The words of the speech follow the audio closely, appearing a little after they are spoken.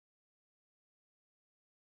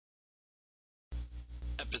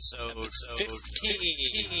Episode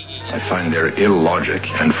 15. I find their illogic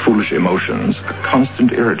and foolish emotions a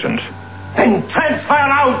constant irritant. Then transfer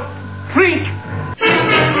now, freak! 2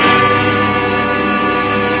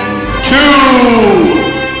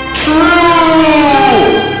 True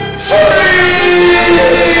Freaks!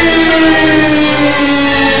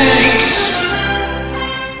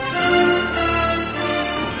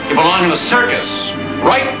 You belong in a circus,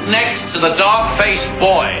 right next to the dog-faced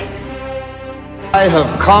boy. I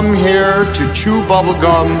have come here to chew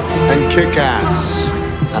bubblegum and kick ass,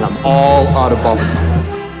 and I'm all out of bubblegum.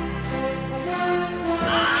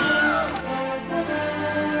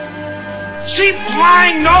 Cheap,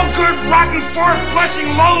 lying, no good, rotten,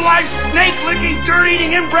 fork-flushing, low-life, snake-licking,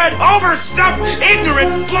 dirt-eating, inbred, overstuffed,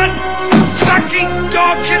 ignorant, blood-sucking,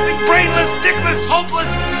 dog-kissing, brainless, dickless,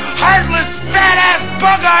 hopeless, heartless, fat-ass,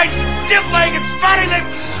 bug-eyed, stiff-legged,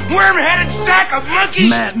 spotty-lipped, worm-headed sack of monkeys.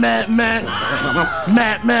 Matt.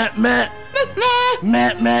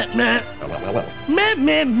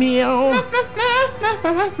 Meow.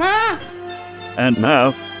 And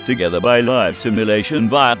now, together by live simulation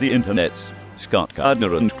via the internet, Scott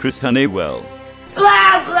Gardner and Chris Honeywell.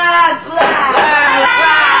 Blah, blah, blah.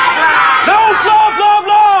 No, blah, blah,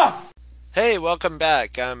 blah! Hey, welcome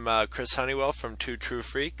back. I'm Chris Honeywell from Two True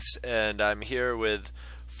Freaks, and I'm here with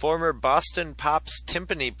former Boston Pops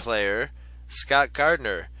timpani player Scott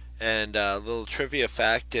Gardner. And a little trivia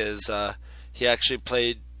fact is he actually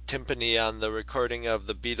played timpani on the recording of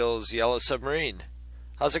the Beatles' Yellow Submarine.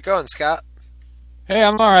 How's it going, Scott? Hey,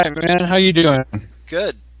 I'm alright, man. How you doing?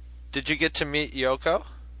 Good. Did you get to meet Yoko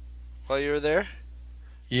while you were there?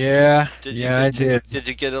 Yeah, I did. Did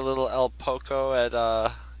you get a little El Poco at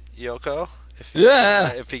Yoko? If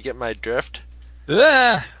you get my drift?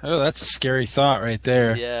 Yeah. Oh, that's a scary thought right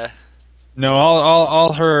there. Yeah. No,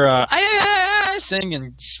 all her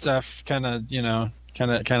singing stuff kind of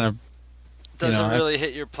doesn't really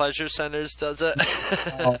hit your pleasure centers, does it?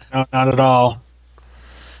 No, not at all.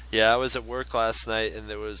 Yeah, I was at work last night, and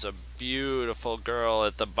there was a beautiful girl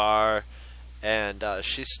at the bar, and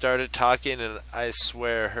she started talking, and I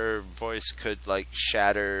swear her voice could,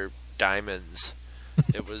 shatter diamonds.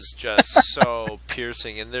 It was just so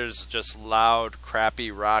piercing, and there's just loud, crappy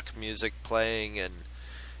rock music playing, and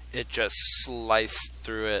it just sliced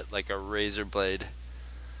through it like a razor blade.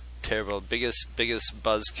 Terrible. Biggest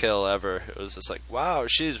buzzkill ever. It was just like, wow,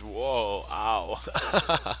 whoa, ow.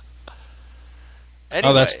 Anyway.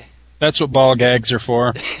 Oh, that's what ball gags are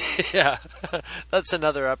for. Yeah, that's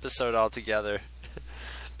another episode altogether.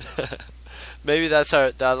 Maybe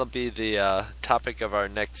that'll be the topic of our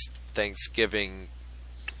next Thanksgiving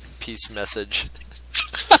peace message.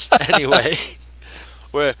 Anyway,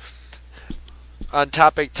 we're on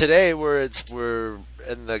topic today. We're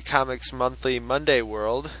in the Comics Monthly Monday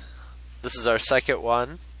world. This is our second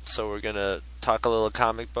one, so we're gonna talk a little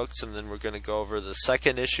comic books, and then we're gonna go over the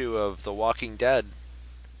second issue of The Walking Dead.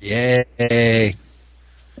 Yay!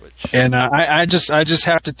 And I just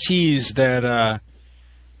have to tease that I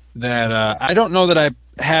don't know that I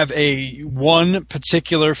have a one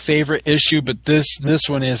particular favorite issue, but this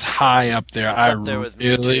one is high up there. It's up there with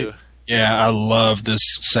me too. Yeah, I love this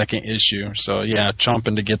second issue. So yeah,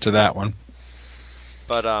 chomping to get to that one.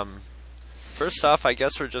 But first off, I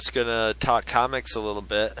guess we're just gonna talk comics a little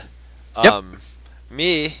bit. Yep.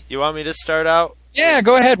 You want me to start out? Yeah,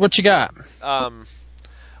 go ahead. What you got?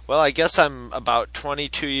 Well, I guess I'm about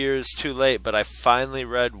 22 years too late, but I finally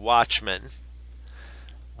read Watchmen.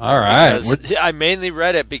 All right. I mainly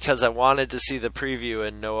read it because I wanted to see the preview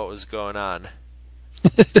and know what was going on.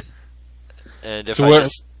 And if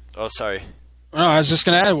oh, sorry. No, I was just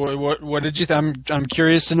going to add. What did you? I'm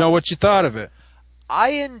curious to know what you thought of it. I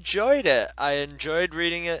enjoyed it. I enjoyed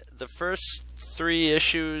reading it. The first 3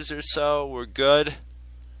 issues or so were good.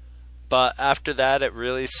 But after that, it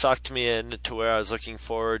really sucked me in to where I was looking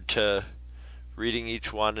forward to reading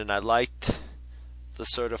each one, and I liked the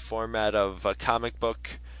sort of format of a comic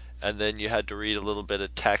book, and then you had to read a little bit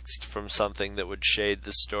of text from something that would shade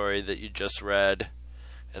the story that you just read,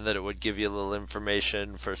 and then it would give you a little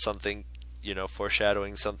information for something,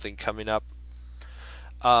 foreshadowing something coming up.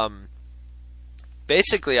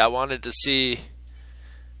 Basically, I wanted to see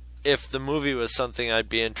if the movie was something I'd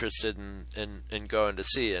be interested in going to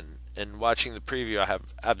see, and watching the preview,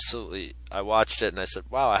 I watched it and I said,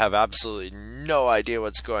 wow, I have absolutely no idea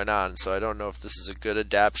what's going on, so I don't know if this is a good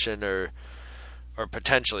adaptation or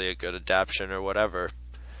potentially a good adaptation or whatever.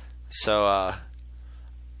 So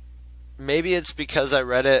maybe it's because I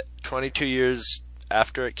read it 22 years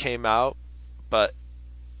after it came out, but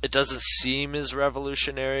it doesn't seem as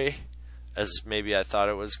revolutionary as maybe I thought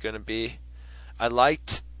it was going to be. I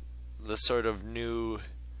liked the sort of new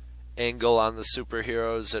angle on the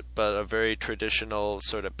superheroes, but a very traditional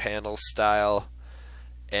sort of panel style.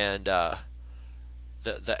 And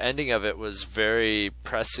the ending of it was very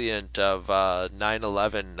prescient of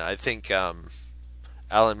 9/11. I think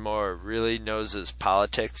Alan Moore really knows his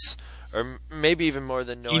politics, or maybe even more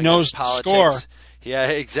than knowing he knows his politics. The score. Yeah,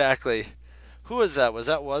 exactly. Who was that? Was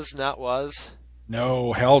that Was Not Was?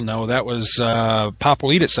 No, hell no. That was Pop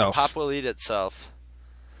Will Eat Itself. Pop Will Eat Itself.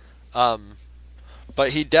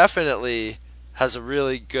 But he definitely has a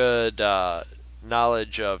really good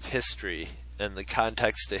knowledge of history and the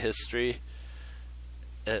context of history,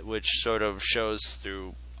 which sort of shows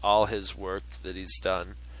through all his work that he's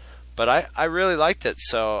done. But I really liked it,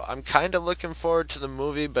 so I'm kind of looking forward to the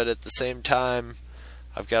movie, but at the same time,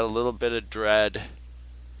 I've got a little bit of dread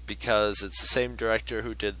because it's the same director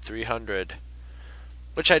who did 300,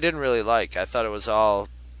 which I didn't really like. I thought it was all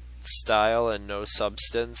style and no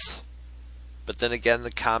substance. But then again,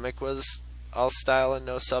 the comic was all style and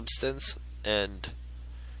no substance, and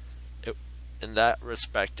in that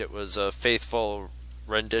respect, it was a faithful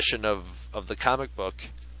rendition of the comic book.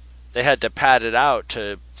 They had to pad it out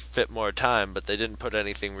to fit more time, but they didn't put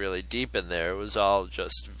anything really deep in there. It was all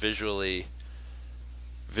just visually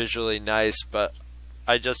nice, but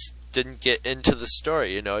I just didn't get into the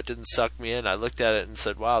story, it didn't suck me in. I looked at it and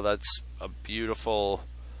said, wow, that's a beautiful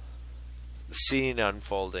scene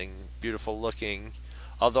unfolding, beautiful looking,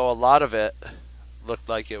 although a lot of it looked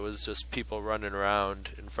like it was just people running around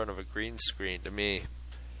in front of a green screen to me.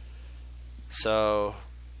 So,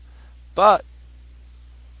 but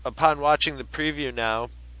upon watching the preview now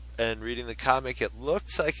and reading the comic, it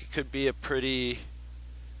looks like it could be a pretty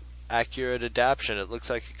accurate adaptation. It looks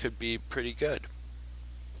like it could be pretty good.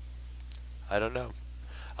 I don't know.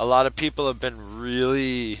 A lot of people have been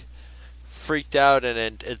really freaked out,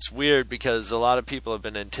 and it's weird because a lot of people have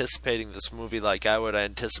been anticipating this movie like I would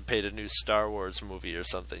anticipate a new Star Wars movie or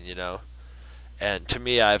something, And to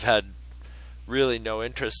me, I've had really no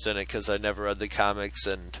interest in it because I never read the comics,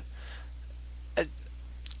 and I'm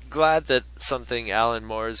glad that something Alan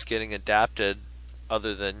Moore is getting adapted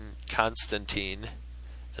other than Constantine,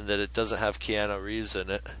 and that it doesn't have Keanu Reeves in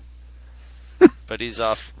it. But he's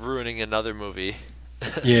off ruining another movie.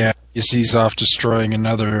 Yeah, he's off destroying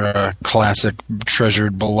another classic,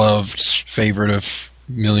 treasured, beloved favorite of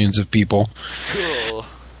millions of people. Cool.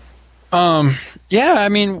 Yeah, I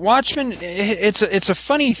mean, Watchmen, it's a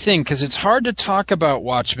funny thing because it's hard to talk about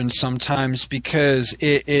Watchmen sometimes because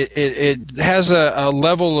it has a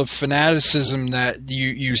level of fanaticism that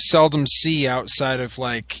you seldom see outside of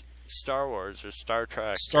like Star Wars or Star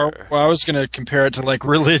Trek. Well, I was going to compare it to like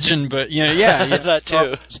religion, but yeah, that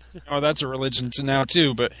too. Oh, that's a religion now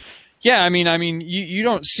too. But yeah, I mean, you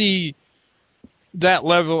don't see that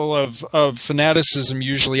level of fanaticism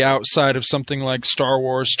usually outside of something like Star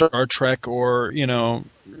Wars, Star Trek, or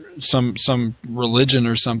some religion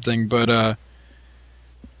or something. But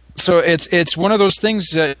so it's one of those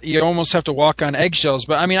things that you almost have to walk on eggshells.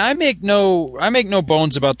 But I mean, I make no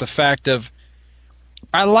bones about the fact of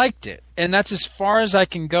I liked it, and that's as far as I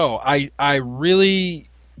can go. I really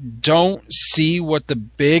don't see what the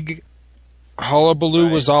big hullabaloo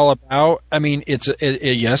was all about. I mean,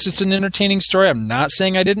 yes, it's an entertaining story. I'm not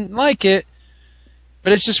saying I didn't like it,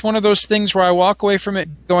 but it's just one of those things where I walk away from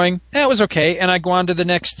it going, it was okay, and I go on to the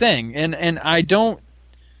next thing. And I don't.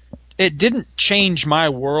 It didn't change my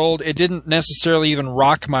world. It didn't necessarily even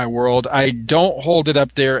rock my world. I don't hold it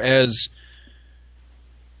up there as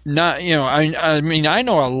not, I mean, I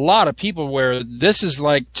know a lot of people where this is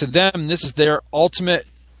like, to them, this is their ultimate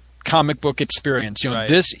comic book experience. Right.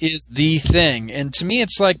 This is the thing. And to me,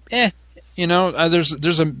 it's like, there's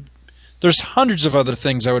hundreds of other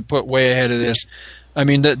things I would put way ahead of this. I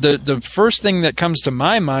mean, the first thing that comes to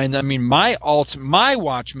my mind, I mean, my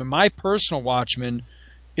Watchmen, my personal Watchmen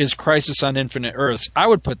is Crisis on Infinite Earths. I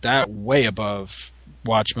would put that way above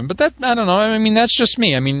Watchmen, but that, I don't know. I mean, that's just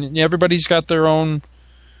me. I mean, everybody's got their own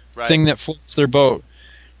thing that floats their boat.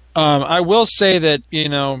 I will say that,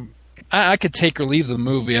 I could take or leave the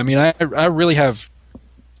movie. I mean, I really have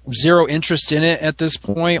zero interest in it at this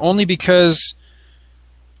point, only because,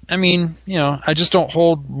 I mean, I just don't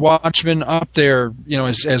hold Watchmen up there,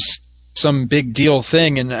 as some big deal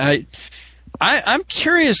thing. And I'm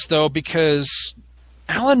curious though, because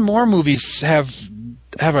Alan Moore movies have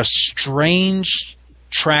a strange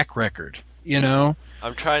track record,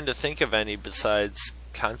 I'm trying to think of any besides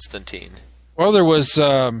Constantine. Well, there was,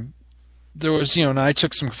 and I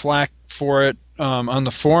took some flack for it on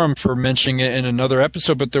the forum for mentioning it in another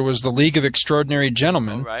episode, but there was the League of Extraordinary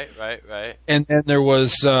Gentlemen. Oh, right. And then there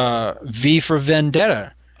was V for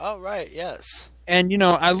Vendetta. Oh, right, yes. And,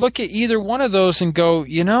 I look at either one of those and go,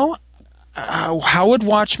 how would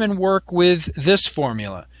Watchmen work with this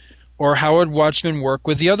formula? Or how would Watchmen work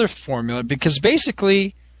with the other formula? Because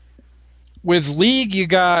basically, with League, you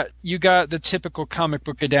got the typical comic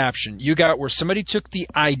book adaptation. You got where somebody took the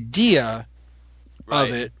idea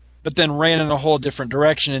of it, but then ran in a whole different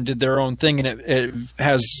direction and did their own thing, and it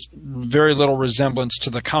has very little resemblance to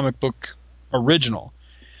the comic book original.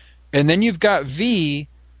 And then you've got V,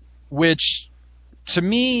 which, to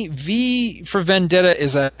me, V for Vendetta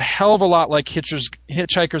is a hell of a lot like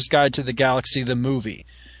Hitchhiker's Guide to the Galaxy, the movie.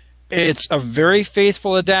 It's a very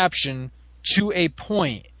faithful adaptation to a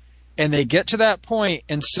point, and they get to that point,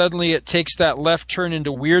 and suddenly it takes that left turn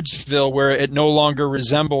into Weirdsville where it no longer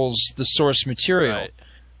resembles the source material. Right.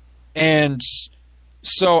 And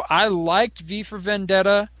so I liked V for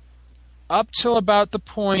Vendetta up till about the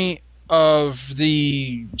point of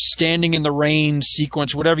the standing in the rain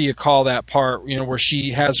sequence, whatever you call that part, where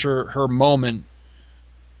she has her moment.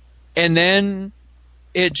 And then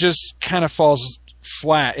it just kind of falls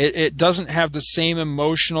flat. It doesn't have the same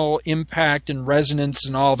emotional impact and resonance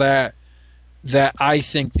and all that I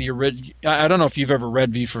think the original. I don't know if you've ever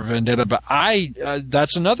read V for Vendetta, but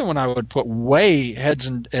that's another one I would put way heads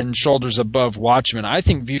and shoulders above Watchmen. I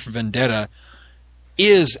think V for Vendetta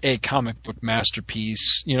is a comic book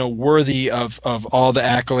masterpiece, worthy of all the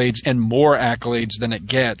accolades and more accolades than it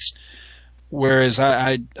gets. Whereas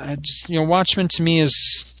I just, Watchmen to me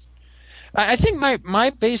is. I think my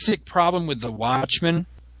basic problem with the Watchmen,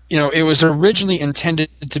 it was originally intended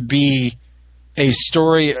to be a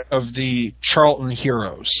story of the Charlton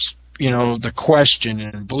heroes, the Question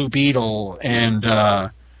and Blue Beetle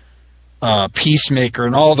and Peacemaker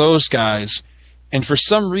and all those guys. And for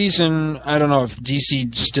some reason, I don't know if DC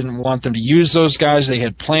just didn't want them to use those guys. They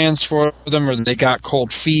had plans for them, or they got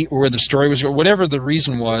cold feet, or where the story was going. Whatever the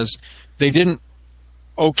reason was, they didn't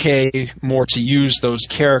okay more to use those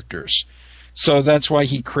characters. So that's why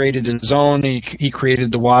he created his own. He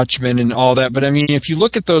created the Watchmen and all that. But I mean, if you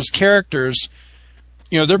look at those characters,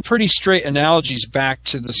 they're pretty straight analogies back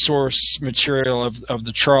to the source material of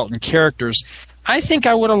the Charlton characters. I think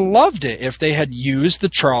I would have loved it if they had used the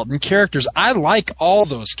Charlton characters. I like all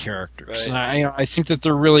those characters, and I think that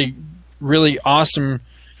they're really, really awesome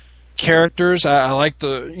characters. I like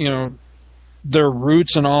their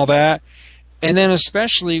roots and all that, and then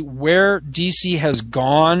especially where DC has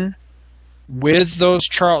gone with those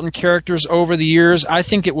Charlton characters over the years. I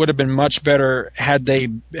think it would have been much better had they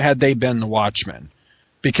been the Watchmen,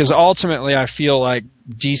 because ultimately I feel like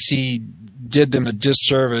DC did them a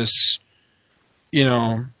disservice.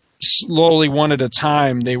 Slowly, one at a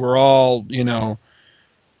time, they were all,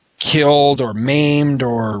 killed or maimed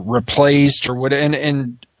or replaced or what.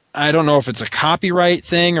 And I don't know if it's a copyright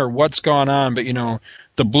thing or what's gone on, but,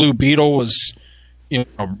 the Blue Beetle was,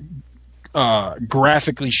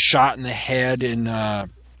 graphically shot in the head in,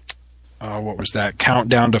 what was that?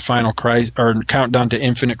 Countdown to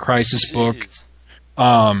Infinite Crisis book.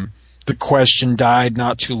 The Question died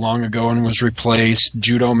not too long ago and was replaced.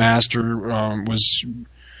 Judo Master was,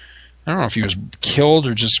 I don't know if he was killed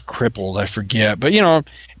or just crippled, I forget. But,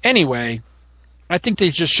 anyway, I think they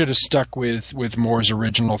just should have stuck with Moore's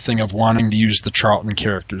original thing of wanting to use the Charlton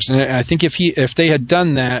characters. And I think if they had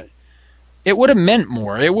done that, it would have meant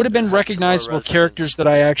more. It would have been recognizable characters that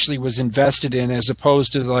I actually was invested in, as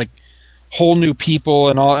opposed to, like, whole new people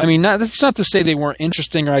and all. I mean, that's not to say they weren't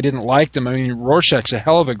interesting or I didn't like them. I mean, Rorschach's a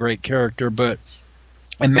hell of a great character, but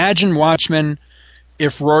imagine Watchmen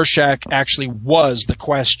if Rorschach actually was the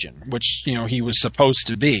Question, which, he was supposed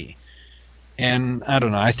to be. And I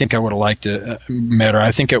don't know, I think I would have liked it better.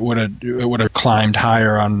 I think it would have climbed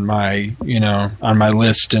higher on my, on my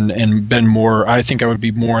list and been more. I think I would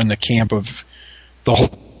be more in the camp of the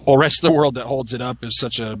whole rest of the world that holds it up as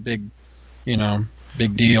such a big,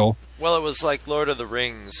 big deal. Well, it was like Lord of the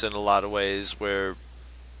Rings in a lot of ways, where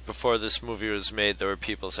before this movie was made, there were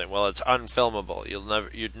people saying, "Well, it's unfilmable.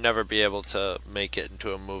 You'd never be able to make it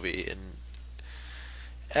into a movie." And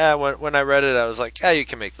when I read it, I was like, "Yeah, you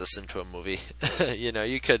can make this into a movie.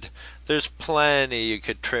 You could. There's plenty you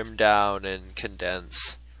could trim down and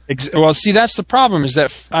condense." Well, see, that's the problem. Is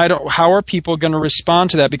that how are people going to respond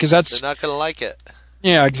to that? Because they're not going to like it.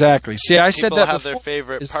 Yeah, exactly. See, I said that people have before. Their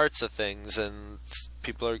favorite parts of things, and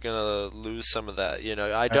people are going to lose some of that.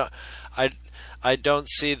 I don't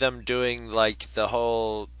see them doing like the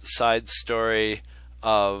whole side story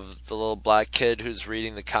of the little black kid who's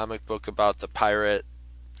reading the comic book about the pirate.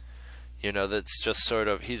 That's just sort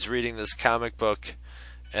of, he's reading this comic book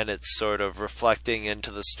and it's sort of reflecting into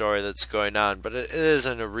the story that's going on, but it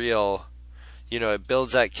isn't a real, it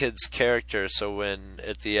builds that kid's character, so when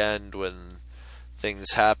at the end when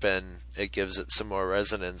things happen, it gives it some more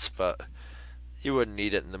resonance, but you wouldn't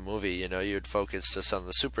need it in the movie, you would focus just on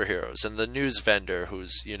the superheroes. And the news vendor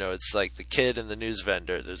who's, it's like the kid and the news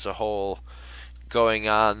vendor. There's a whole going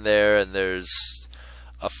on there, and there's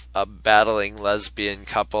a battling lesbian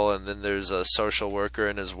couple, and then there's a social worker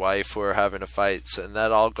and his wife who are having a fight, and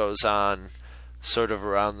that all goes on sort of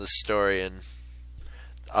around the story, and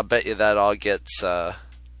I'll bet you that all gets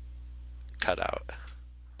cut out.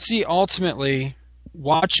 See, ultimately,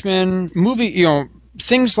 Watchmen movie,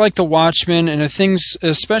 things like The Watchmen and things,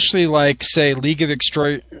 especially like, say, League of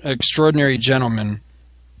Extraordinary Gentlemen,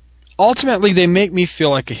 ultimately they make me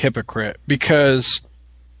feel like a hypocrite, because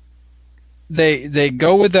they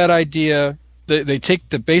go with that idea, they take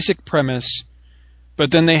the basic premise,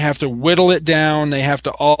 but then they have to whittle it down, they have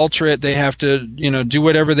to alter it, they have to, do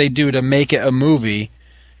whatever they do to make it a movie.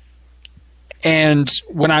 And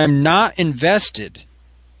when I'm not invested,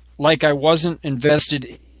 like I wasn't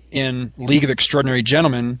invested in League of Extraordinary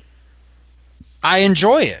Gentlemen, I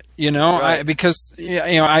enjoy it, right. Because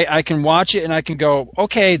I can watch it and I can go,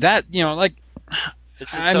 okay, that, like,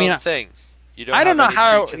 it's its own thing. I don't know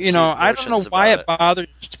how, I don't know why it bothers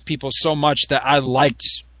people so much that I liked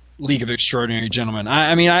League of Extraordinary Gentlemen.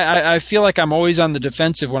 I feel like I'm always on the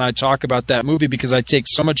defensive when I talk about that movie because I take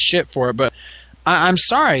so much shit for it, but I'm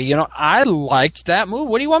sorry, I liked that movie.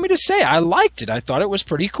 What do you want me to say? I liked it. I thought it was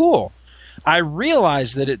pretty cool. I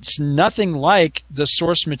realize that it's nothing like the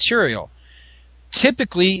source material.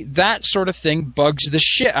 Typically, that sort of thing bugs the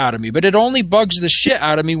shit out of me, but it only bugs the shit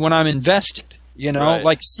out of me when I'm invested. Right.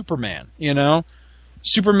 Like Superman,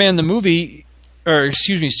 Superman the movie,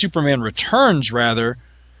 Superman Returns, rather,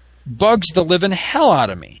 bugs the living hell out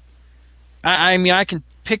of me. I can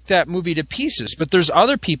pick that movie to pieces, but there's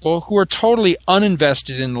other people who are totally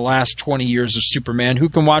uninvested in the last 20 years of Superman who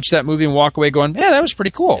can watch that movie and walk away going, yeah, that was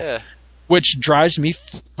pretty cool, which drives me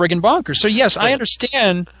friggin' bonkers. So yes, I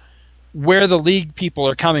understand where the League people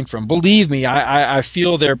are coming from. Believe me, I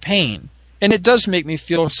feel their pain. And it does make me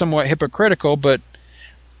feel somewhat hypocritical, but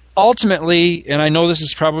ultimately, and I know this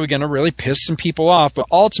is probably going to really piss some people off, but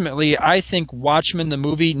ultimately, I think Watchmen, the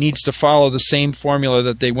movie, needs to follow the same formula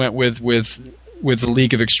that they went with the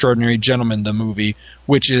League of Extraordinary Gentlemen, the movie,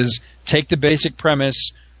 which is take the basic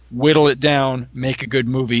premise, whittle it down, make a good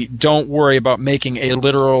movie. Don't worry about making a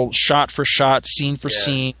literal shot-for-shot,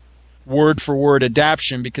 scene-for-scene, word-for-word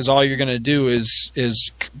adaptation, because all you're going to do is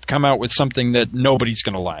come out with something that nobody's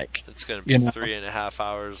going to like. It's going to be 3.5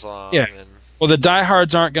 hours long. Yeah. Well, the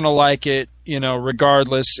diehards aren't going to like it,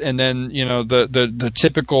 regardless. And then, the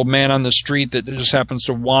typical man on the street that just happens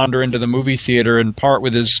to wander into the movie theater and part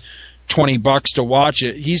with his $20 to watch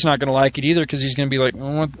it, he's not going to like it either because he's going to be like,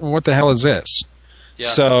 what the hell is this? Yeah.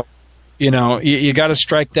 So, you got to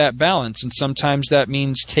strike that balance. And sometimes that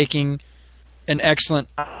means taking an excellent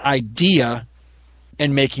idea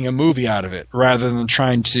and making a movie out of it rather than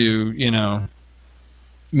trying to,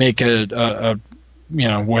 make a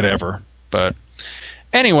whatever. But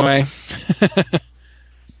anyway,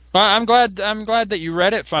 I'm glad that you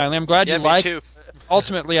read it finally. I'm glad you liked it.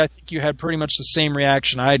 Ultimately, I think you had pretty much the same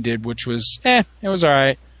reaction I did, which was, it was all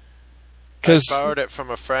right. I borrowed it from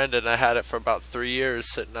a friend, and I had it for about 3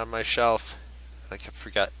 years sitting on my shelf. I kept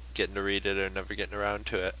getting to read it or never getting around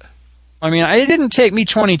to it. It didn't take me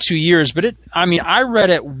 22 years, but I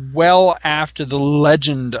read it well after the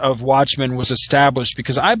legend of Watchmen was established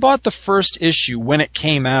because I bought the first issue when it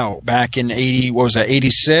came out back in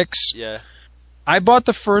 86? Yeah. I bought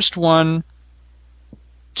the first one.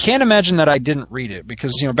 Can't imagine that I didn't read it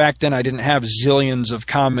because, back then I didn't have zillions of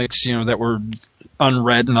comics, that were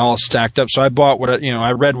unread and all stacked up. So I bought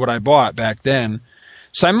I read what I bought back then.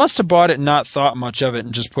 So I must have bought it and not thought much of it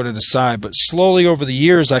and just put it aside. But slowly over the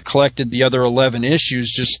years, I collected the other 11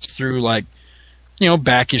 issues just through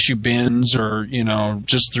back issue bins or,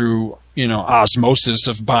 just through, osmosis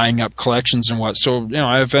of buying up collections and what. So,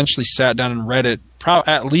 I eventually sat down and read it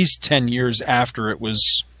at least 10 years after it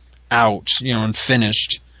was out, and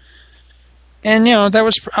finished. And, I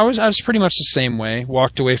was pretty much the same way.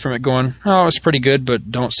 Walked away from it going, oh, it's pretty good,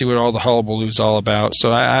 but don't see what all the hullabaloo's all about.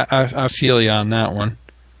 So I feel you on that one.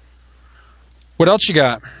 What else you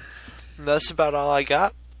got? That's about all I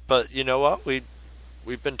got. But you know what?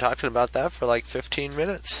 We've been talking about that for like 15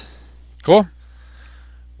 minutes. Cool.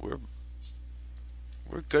 We're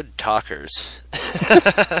good talkers.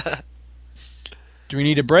 Do we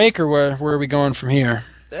need a break, or where are we going from here?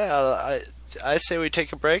 Yeah, I say we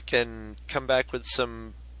take a break and come back with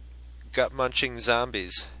some gut-munching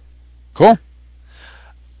zombies. Cool.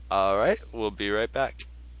 All right, we'll be right back.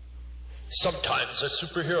 Sometimes a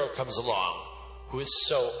superhero comes along who is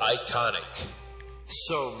so iconic,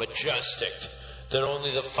 so majestic, that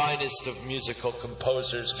only the finest of musical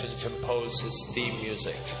composers can compose his theme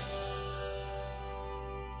music.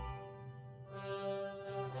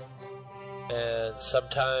 And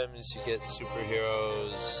sometimes you get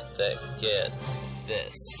superheroes that get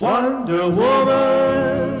this. Wonder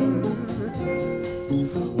Woman,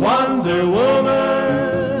 Wonder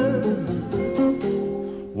Woman,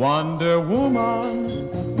 Wonder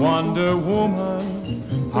Woman, Wonder Woman.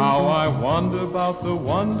 How I wonder about the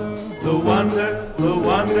wonder, the wonder, the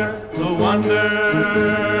wonder, the wonder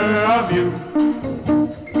of you.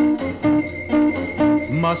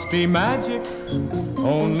 Must be magic,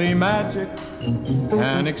 only magic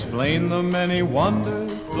can explain the many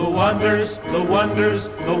wonders, the wonders, the wonders,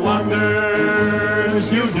 the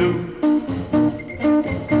wonders you do.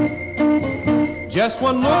 Just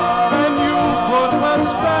one look and you put a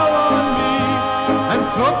spell on me and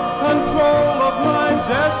took control of my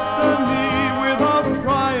destiny without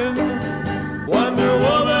trying. Wonder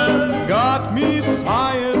Woman got me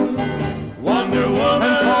sighing. Wonder Woman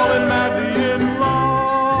and falling madly in love.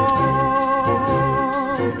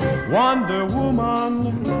 Wonder Woman,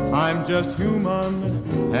 I'm just human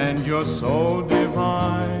and you're so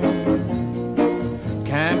divine.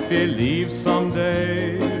 Can't believe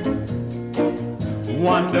someday,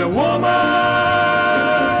 Wonder Woman,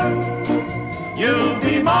 you'll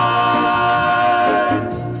be mine.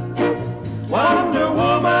 Wonder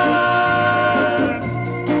Woman,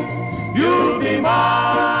 you'll be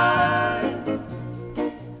mine.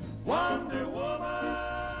 Wonder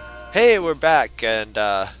Woman. Hey, we're back, and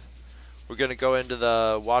we're going to go into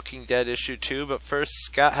the Walking Dead issue 2, but first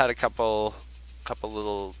Scott had a couple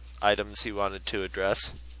little items he wanted to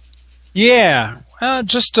address. Yeah,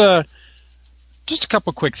 just a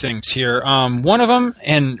couple quick things here. One of them,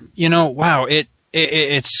 and wow,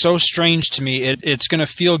 it's so strange to me. It's going to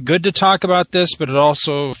feel good to talk about this, but it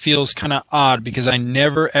also feels kind of odd because I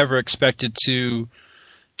never ever expected to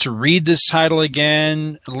read this title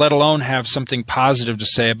again, let alone have something positive to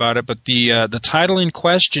say about it. But the title in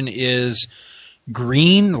question is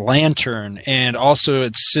Green Lantern, and also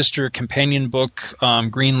its sister companion book,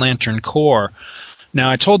 Green Lantern Corps. Now,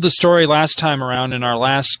 I told the story last time around in our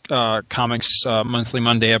last Comics Monthly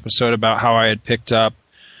Monday episode about how I had picked up,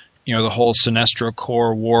 the whole Sinestro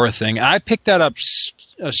Corps war thing. I picked that up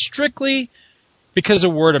strictly because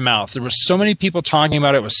of word of mouth. There was so many people talking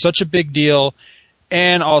about it. It was such a big deal.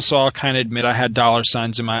 And also, I'll kind of admit I had dollar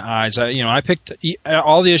signs in my eyes. I picked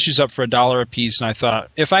all the issues up for $1 a piece, and I thought,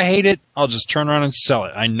 if I hate it, I'll just turn around and sell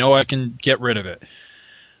it. I know I can get rid of it.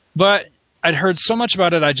 But I'd heard so much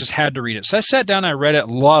about it, I just had to read it. So I sat down, I read it,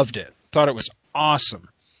 loved it, thought it was awesome.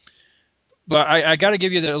 But I got to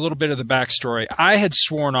give you a little bit of the backstory. I had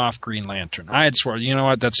sworn off Green Lantern. I had sworn, you know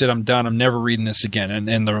what, that's it, I'm done. I'm never reading this again.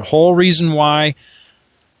 And the whole reason why,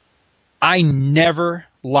 I never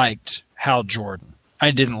liked Hal Jordan. I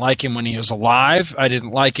didn't like him when he was alive. I didn't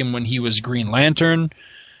like him when he was Green Lantern.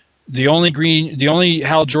 The only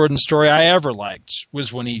Hal Jordan story I ever liked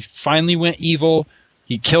was when he finally went evil.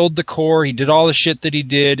 He killed the Corps. He did all the shit that he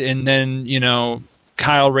did, and then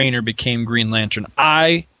Kyle Rayner became Green Lantern.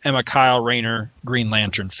 I am a Kyle Rayner Green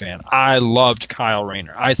Lantern fan. I loved Kyle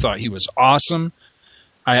Rayner. I thought he was awesome.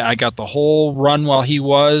 I got the whole run while he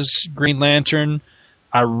was Green Lantern.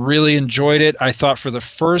 I really enjoyed it. I thought for the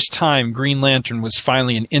first time Green Lantern was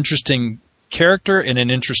finally an interesting character in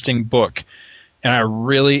an interesting book, and I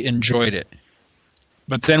really enjoyed it.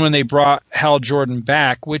 But then when they brought Hal Jordan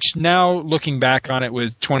back, which now looking back on it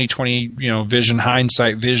with 2020, vision,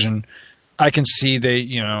 hindsight vision, I can see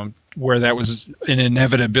where that was an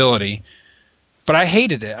inevitability. But I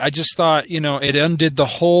hated it. I just thought, it undid the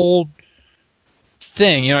whole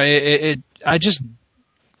thing. I just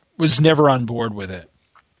was never on board with it.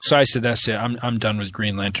 So I said, that's it. I'm done with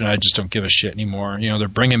Green Lantern. I just don't give a shit anymore. They're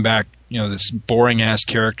bringing back, this boring ass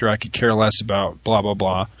character I could care less about, blah, blah,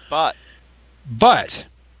 blah. But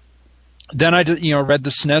then I read the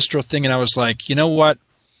Sinestro thing, and I was like, you know what?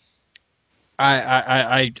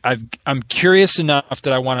 I'm curious enough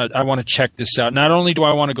that I want to check this out. Not only do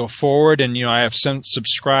I want to go forward, and I have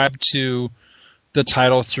subscribed to the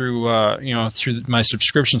title through my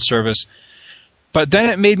subscription service, but then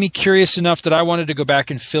it made me curious enough that I wanted to go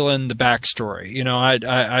back and fill in the backstory.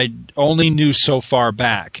 I only knew so far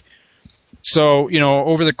back. So,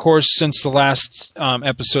 over the course since the last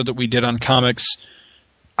episode that we did on comics,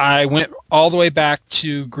 I went all the way back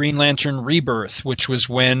to Green Lantern Rebirth, which was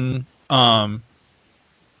when Hal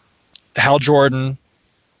Jordan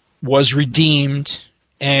was redeemed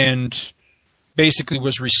and basically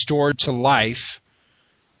was restored to life.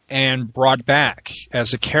 and brought back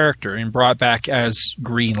as a character and brought back as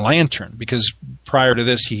Green Lantern, because prior to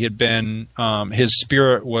this he had been his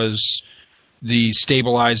spirit was the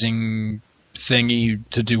stabilizing thingy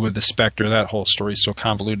to do with the Spectre. That whole story is so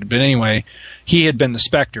convoluted, but anyway, he had been the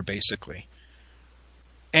Spectre basically.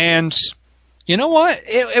 And you know what?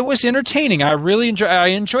 It was entertaining. I really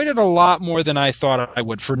enjoyed it a lot more than I thought I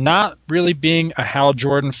would, for not really being a Hal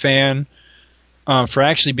Jordan fan, for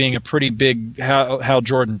actually being a pretty big Hal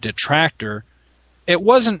Jordan detractor. It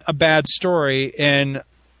wasn't a bad story, and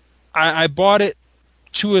I bought it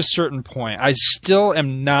to a certain point. I still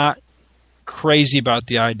am not crazy about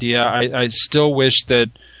the idea. I still wish that,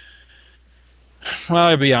 well,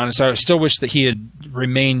 I'll be honest, I still wish that he had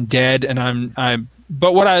remained dead, and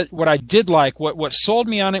but what I did like, what sold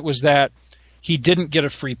me on it was that he didn't get a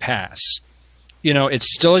free pass. You know,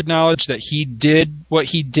 it's still acknowledged that he did what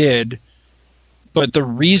he did, but the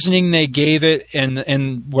reasoning they gave it,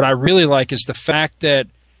 and what I really like is the fact that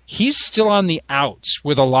he's still on the outs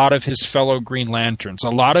with a lot of his fellow Green Lanterns. A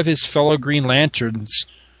lot of his fellow Green Lanterns,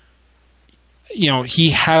 you know,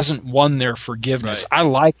 he hasn't won their forgiveness. Right. I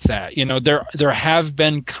like that. You know, there have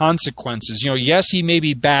been consequences. You know, yes, he may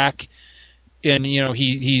be back, and you know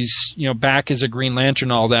he's you know back as a Green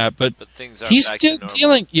Lantern and all that, but things he's still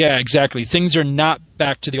dealing. Yeah, exactly. Things are not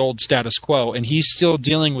back to the old status quo, and he's still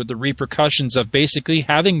dealing with the repercussions of basically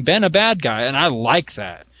having been a bad guy, and I like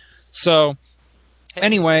that. So,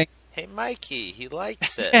 anyway, hey Mikey, he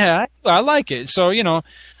likes it. Yeah, I like it. So you know,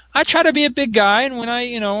 I try to be a big guy, and when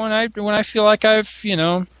I feel like I've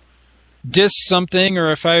dissed something,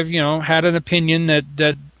 or if I've had an opinion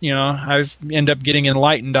that I've end up getting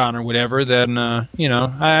enlightened on or whatever, then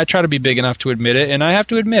I try to be big enough to admit it. And I have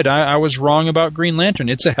to admit, I was wrong about Green Lantern.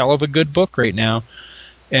 It's a hell of a good book right now,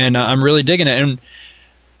 and I'm really digging it. And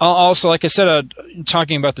also, like I said,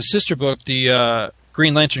 talking about the sister book, the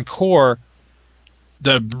Green Lantern Corps,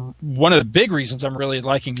 one of the big reasons I'm really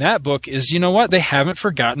liking that book is, you know what, they haven't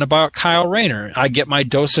forgotten about Kyle Rayner. I get my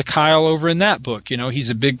dose of Kyle over in that book. You know, he's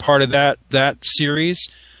a big part of that series.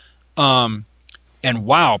 And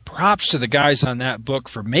wow, props to the guys on that book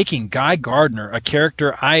for making Guy Gardner a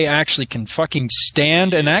character I actually can fucking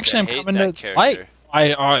stand. And actually, I'm coming to like.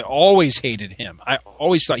 I always hated him. I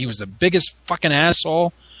always thought he was the biggest fucking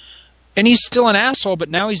asshole. And he's still an asshole, but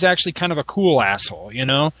now he's actually kind of a cool asshole, you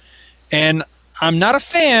know? And I'm not a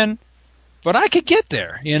fan, but I could get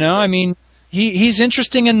there, you know? I mean, he's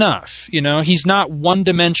interesting enough, you know? He's not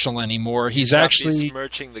one-dimensional anymore. He's actually not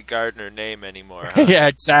besmirching the Gardner name anymore, huh? Yeah,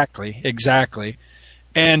 exactly.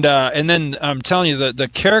 And then I'm telling you, the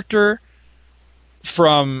character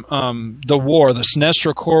from the war, the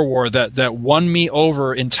Sinestro Corps War, that won me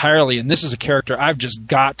over entirely, and this is a character I've just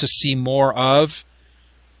got to see more of,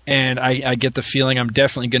 and I get the feeling I'm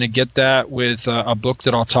definitely going to get that with a book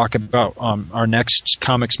that I'll talk about our next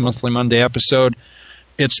Comics Monthly Monday episode.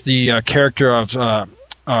 It's the character of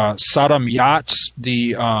Saddam Yat,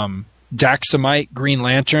 the Daxamite Green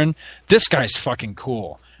Lantern. This guy's fucking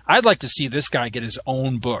cool. I'd like to see this guy get his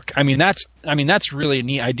own book. I mean, that's really a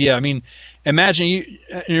neat idea. I mean, imagine you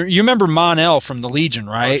remember Mon-El from the Legion,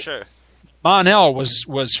 right? Oh, sure. Mon-El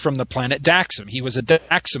was from the planet Daxam. He was a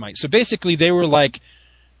Daxamite. So basically, they were like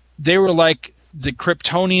the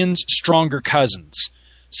Kryptonians' stronger cousins.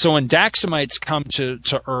 So when Daxamites come to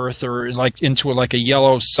Earth or like into a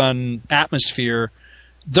yellow sun atmosphere,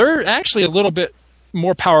 they're actually a little bit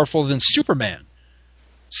more powerful than Superman.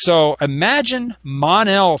 So imagine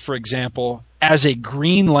Mon-El, for example, as a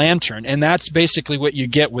Green Lantern, and that's basically what you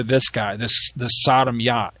get with this guy, this Saddam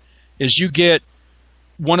Yat, is you get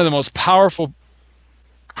one of the most powerful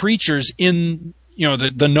creatures in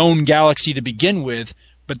the known galaxy to begin with,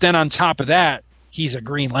 but then on top of that, he's a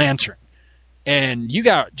Green Lantern. And you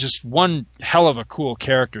got just one hell of a cool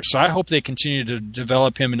character. So I hope they continue to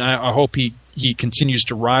develop him, and I hope he continues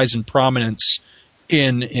to rise in prominence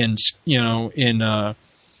in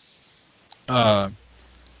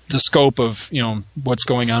the scope of what's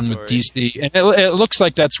going on with DC, and it looks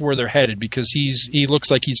like that's where they're headed, because he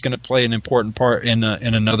looks like he's going to play an important part in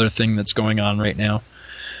another thing that's going on right now,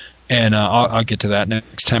 and I'll get to that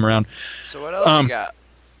next time around. So what else you got?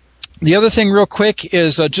 The other thing, real quick,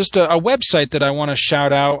 is just a website that I want to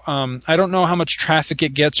shout out. I don't know how much traffic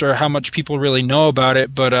it gets or how much people really know about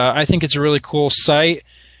it, but I think it's a really cool site,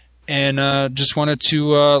 and just wanted to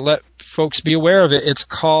let folks be aware of it. It's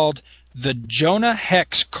called the Jonah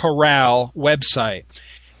Hex Corral website.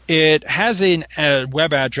 It has a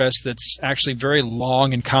web address that's actually very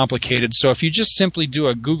long and complicated. So if you just simply do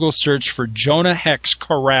a Google search for Jonah Hex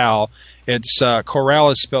Corral, it's Corral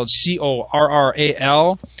is spelled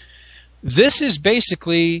Corral. This is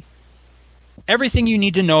basically everything you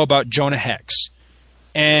need to know about Jonah Hex.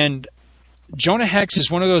 And Jonah Hex is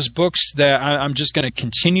one of those books that I'm just going to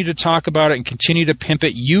continue to talk about it and continue to pimp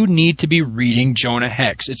it. You need to be reading Jonah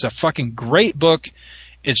Hex. It's a fucking great book.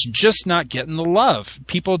 It's just not getting the love.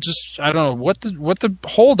 People just, I don't know what the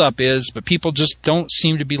holdup is, but people just don't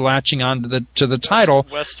seem to be latching on to the title.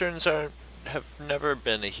 Westerns have never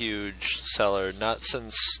been a huge seller, not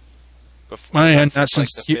since before. Not since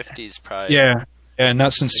since like the 50s, probably. Yeah,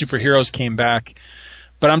 not since 60s. Superheroes came back.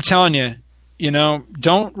 But I'm telling you,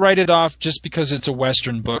 don't write it off just because it's a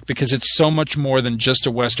Western book, because it's so much more than just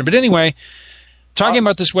a Western. But anyway, talking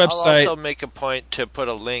about this website. I'll also make a point to put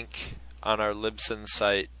a link on our Libsyn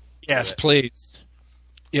site. Yes, please.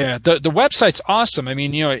 Yeah, the website's awesome. I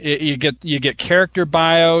mean, you get character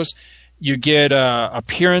bios, you get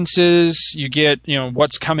appearances, you get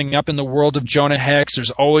what's coming up in the world of Jonah Hex.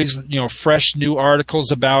 There's always fresh new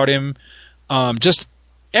articles about him. Just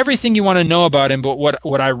everything you want to know about him. But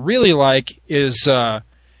what I really like is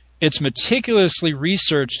it's meticulously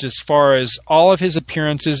researched as far as all of his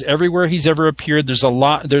appearances, everywhere he's ever appeared.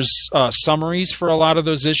 There's summaries for a lot of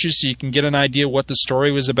those issues, so you can get an idea what the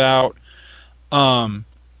story was about.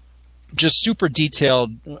 Just super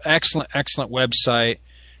detailed, excellent website.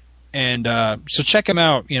 And so check him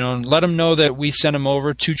out, and let him know that we sent him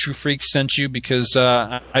over. Two True Freaks sent you, because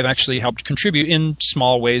I've actually helped contribute in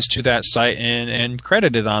small ways to that site and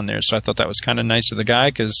credited on there. So I thought that was kind of nice of the guy,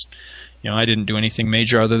 because I didn't do anything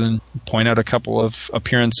major other than point out a couple of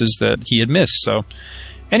appearances that he had missed. So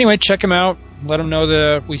anyway, check him out. Let him know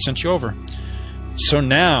that we sent you over. So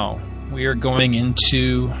now we are going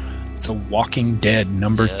into The Walking Dead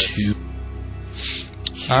number 2. Cue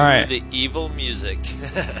all right. The evil music.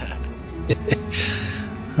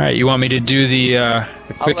 All right, you want me to do the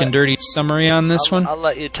quick and dirty summary on this one? I'll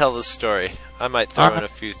let you tell the story. I might throw in a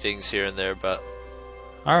few things here and there, but...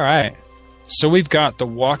 All right. So we've got The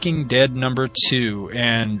Walking Dead number 2,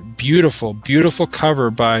 and beautiful, beautiful cover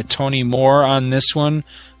by Tony Moore on this one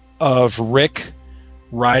of Rick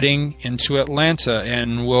riding into Atlanta,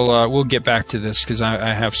 and we'll get back to this because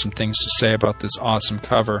I have some things to say about this awesome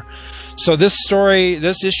cover. So this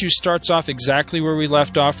issue starts off exactly where we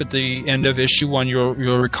left off at the end of issue 1.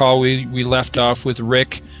 You'll recall we left off with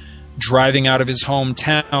Rick driving out of his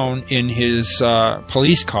hometown in his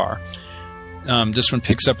police car. This one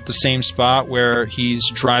picks up at the same spot where he's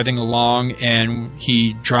driving along, and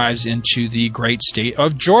he drives into the great state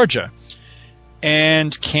of Georgia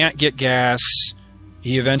and can't get gas.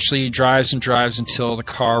 He eventually drives and drives until the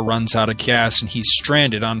car runs out of gas, and he's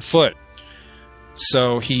stranded on foot.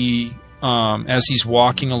 So he, as he's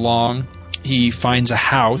walking along, he finds a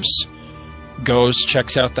house, goes,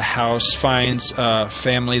 checks out the house, finds a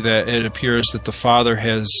family that it appears that the father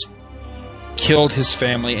has killed his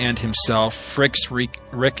family and himself, freaks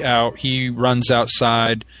Rick out. He runs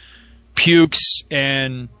outside, pukes,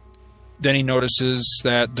 and then he notices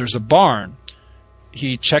that there's a barn.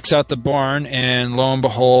 He checks out the barn, and lo and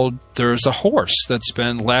behold, there's a horse that's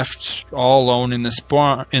been left all alone in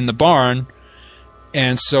the barn.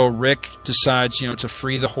 And so Rick decides, to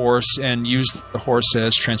free the horse and use the horse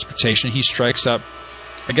as transportation. He strikes up,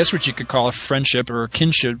 I guess, what you could call a friendship or a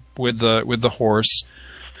kinship with the horse.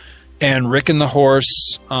 And Rick and the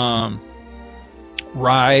horse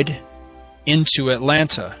ride into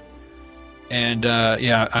Atlanta. And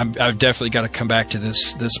I've definitely got to come back to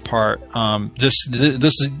this part.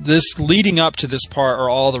 This leading up to this part are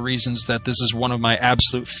all the reasons that this is one of my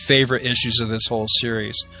absolute favorite issues of this whole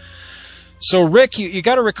series. So Rick, you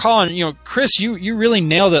got to recall, and Chris, you really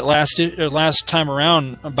nailed it last time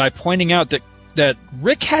around by pointing out that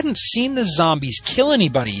Rick hadn't seen the zombies kill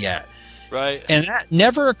anybody yet. Right. And that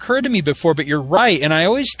never occurred to me before, but you're right. And I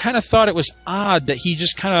always kind of thought it was odd that he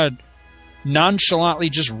just kind of nonchalantly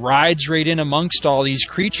just rides right in amongst all these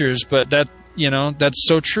creatures, but that's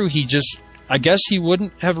so true. I guess he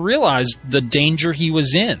wouldn't have realized the danger he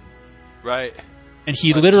was in. Right. And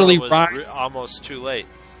he literally rides almost too late.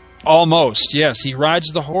 Almost, yes. He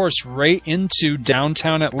rides the horse right into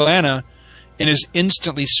downtown Atlanta and is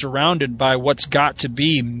instantly surrounded by what's got to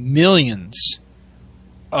be millions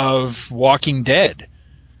of Walking Dead.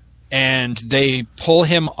 And they pull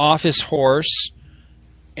him off his horse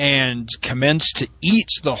and commence to eat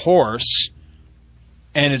the horse.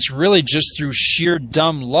 And it's really just through sheer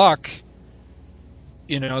dumb luck,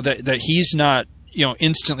 that he's not,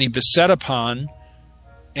 instantly beset upon.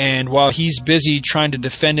 And while he's busy trying to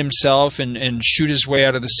defend himself and shoot his way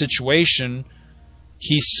out of the situation,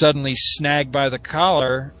 he's suddenly snagged by the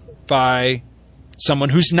collar by someone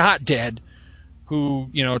who's not dead, who,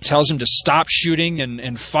 tells him to stop shooting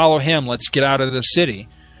and follow him. Let's get out of the city.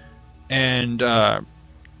 And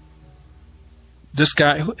this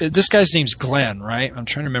guy's name's Glenn, right? I'm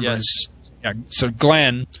trying to remember his. Yeah, so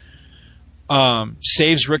Glenn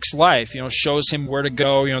saves Rick's life. Shows him where to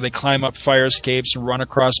go. They climb up fire escapes and run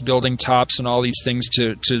across building tops and all these things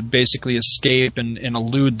to basically escape and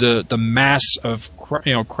elude the mass of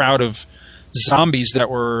crowd of zombies that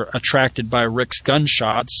were attracted by Rick's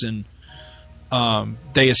gunshots, and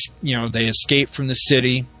they escape from the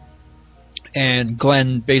city. And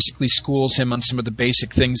Glenn basically schools him on some of the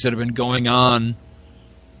basic things that have been going on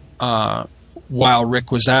while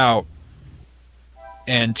Rick was out,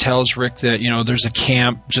 and tells Rick that there's a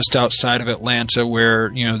camp just outside of Atlanta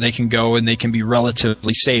where they can go and they can be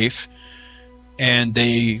relatively safe. And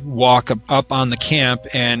they walk up on the camp,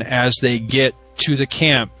 and as they get to the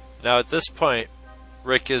camp, now at this point,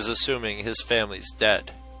 Rick is assuming his family's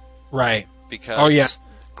dead, right? Because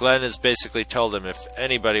Glenn has basically told him if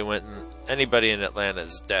anybody in Atlanta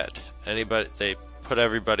is dead. They put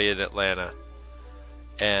everybody in Atlanta,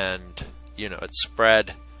 and it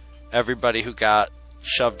spread. Everybody who got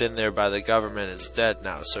shoved in there by the government is dead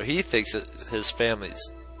now. So he thinks that his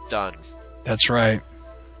family's done. That's right.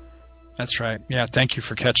 Yeah, thank you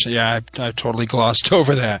for catching. Yeah, I totally glossed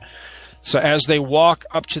over that. So as they walk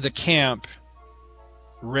up to the camp,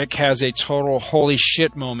 Rick has a total holy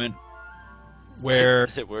shit moment where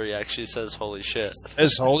he actually says holy shit.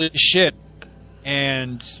 Says holy shit.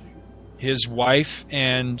 And his wife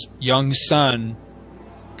and young son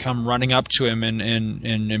come running up to him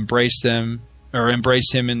and embrace him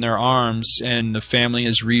in their arms, and the family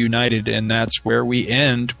is reunited, and that's where we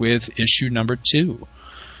end with issue number 2.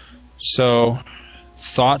 So,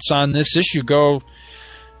 thoughts on this issue?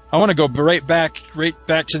 I want to go right back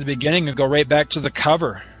to the beginning and go right back to the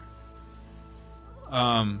cover.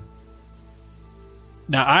 Now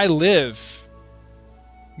I live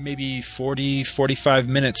maybe 45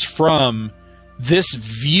 minutes from this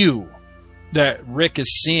view that Rick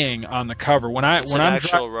is seeing on the cover. When I'm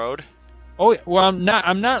actual road. Oh well,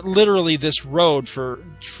 I'm not literally this road for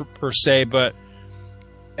per se, but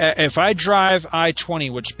if I drive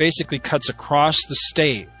I-20, which basically cuts across the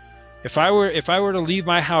state, if I were to leave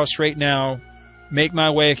my house right now, make my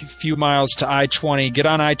way a few miles to I-20, get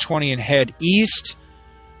on I-20 and head east,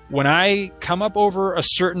 when I come up over a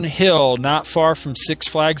certain hill not far from Six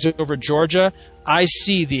Flags over Georgia, I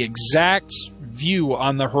see the exact view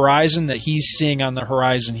on the horizon that he's seeing on the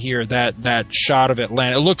horizon here, that shot of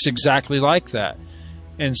Atlanta. It looks exactly like that.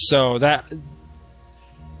 And so that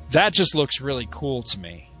just looks really cool to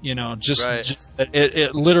me. Just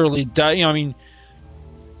it literally does.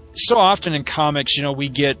 So often in comics, we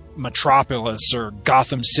get Metropolis or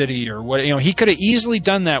Gotham City or what. He could have easily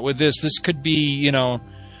done that with this. This could be,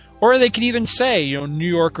 or they could even say, New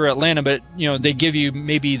York or Atlanta, but they give you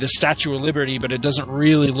maybe the Statue of Liberty, but it doesn't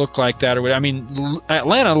really look like that. Or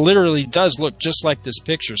Atlanta literally does look just like this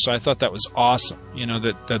picture. So I thought that was awesome.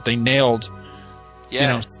 That they nailed.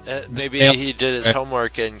 Yeah, maybe he did his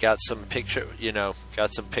homework and got some pictures,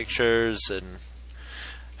 and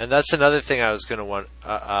that's another thing I was going to want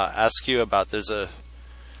ask you about. There's a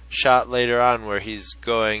shot later on where he's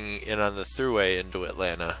going in on the thruway into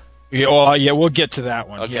Atlanta. Yeah, we'll get to that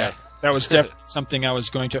one. Okay. Yeah, that was definitely something I was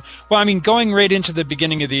going to. Well, going right into the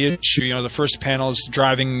beginning of the issue, the first panel is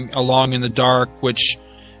driving along in the dark, which,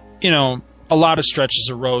 a lot of stretches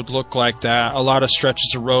of road look like that. A lot of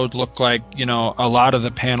stretches of road look like, a lot of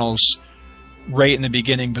the panels right in the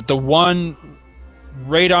beginning. But the one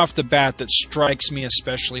right off the bat that strikes me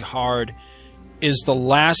especially hard is the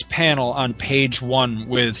last panel on page 1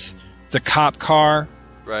 with the cop car.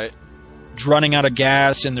 Right. Running out of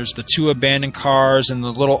gas, and there's the 2 abandoned cars and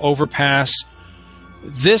the little overpass.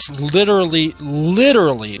 This literally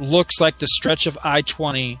looks like the stretch of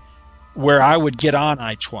I-20 where I would get on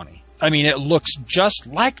I-20. It looks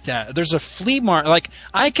just like that. There's a flea market.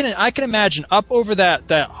 I can imagine up over that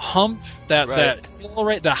hump, that hill,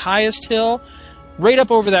 right, the highest hill, right up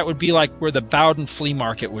over that would be like where the Bowden flea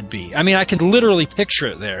market would be. I could literally picture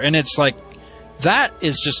it there, and it's like that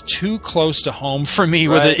is just too close to home for me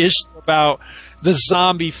with the issue about the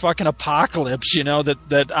zombie fucking apocalypse,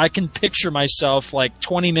 that I can picture myself like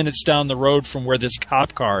 20 minutes down the road from where this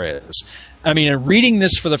cop car is. And reading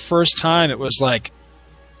this for the first time, it was like,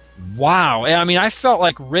 wow. I felt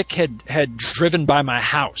like Rick had driven by my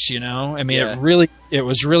house, it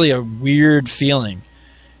was really a weird feeling.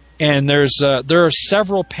 And there are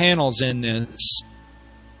several panels in this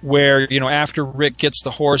where, after Rick gets the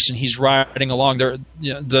horse and he's riding along there,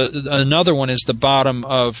 another one is the bottom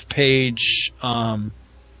of page, I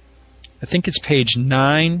think it's page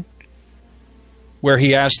 9, where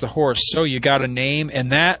he asks the horse, "So you got a name?"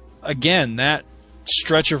 And that, again, that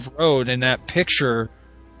stretch of road and that picture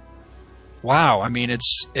wow, I mean,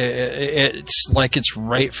 it's like it's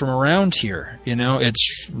right from around here. You know,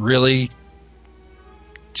 it's really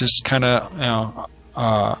just kind of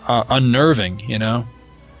unnerving. You know.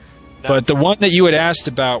 But the one that you had asked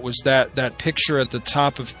about was that picture at the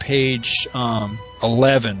top of page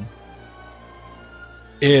 11.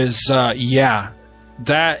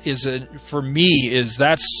 That is for me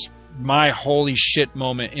that's my holy shit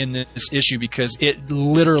moment in this issue, because it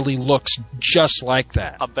literally looks just like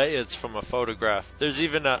that. I'll bet you it's from a photograph. There's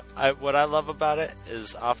even what I love about it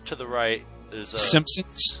is off to the right. There's a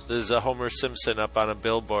Simpsons. There's a Homer Simpson up on a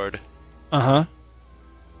billboard.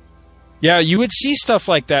 Yeah, you would see stuff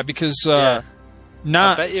like that because I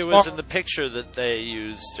not. bet it was in the picture that they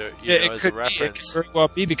used, as a reference. It could very well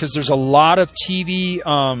be, because there's a lot of TV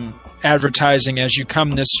advertising as you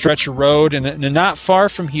come this stretch of road, and not far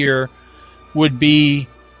from here would be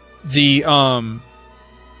the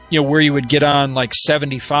where you would get on like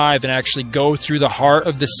 75 and actually go through the heart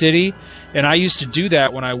of the city. And I used to do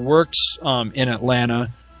that when I worked in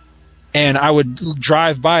Atlanta. And I would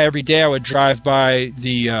drive by every day. I would drive by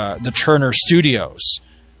the Turner Studios,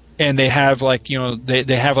 and they have like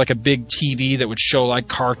they have like a big TV that would show like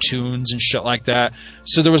cartoons and shit like that.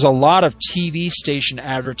 So there was a lot of TV station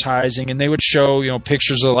advertising, and they would show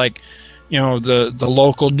pictures of like the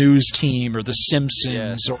local news team or the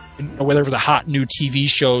Simpsons or whatever the hot new TV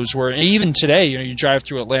shows were. And even today, you drive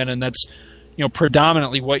through Atlanta, and that's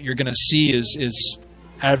predominantly what you're going to see is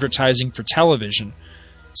advertising for television.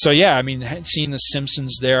 So yeah, I mean, seeing the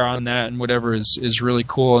Simpsons there on that and whatever is really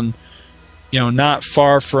cool. And not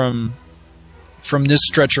far from this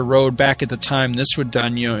stretch of road back at the time this would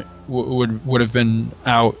done, would have been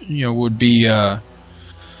out. Would be. Let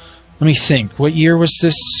me think. What year was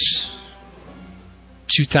this?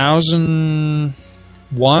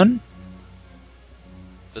 2001.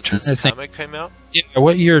 That this comic came out. Yeah.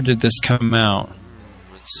 What year did this come out?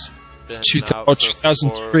 It's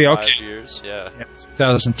 2003. Okay. Years, yeah.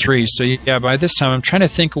 2003. So yeah, by this time I'm trying to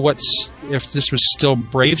think if this was still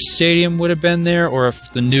Brave Stadium would have been there, or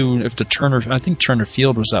if the Turner, I think Turner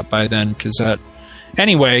Field was up by then, because that.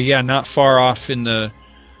 Anyway, yeah, not far off in the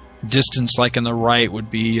distance, like in the right would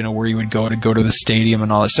be where you would go to the stadium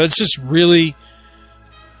and all that. So it's just really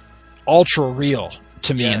ultra real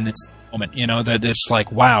to me in this moment, that it's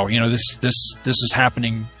like, wow, this is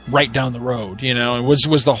happening right down the road, it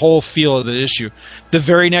was the whole feel of the issue. The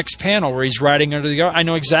very next panel where he's riding under the I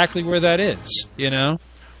know exactly where that is,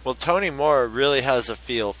 Well, Tony Moore really has a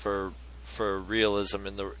feel for realism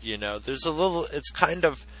in the, there's it's kind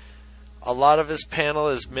of, a lot of his panel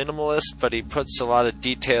is minimalist, but he puts a lot of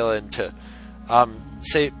detail into,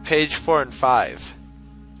 say, page 4 and 5.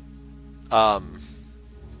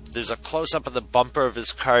 There's a close-up of the bumper of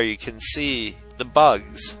his car. You can see the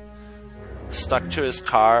bugs stuck to his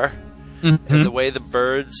car, and the way the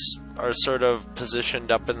birds are sort of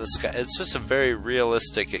positioned up in the sky. It's just a very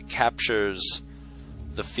realistic. It captures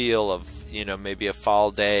the feel of, maybe a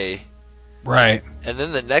fall day. Right. And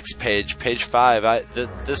then the next page 5,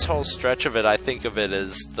 this whole stretch of it, I think of it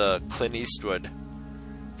as the Clint Eastwood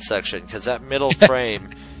section, because that middle frame,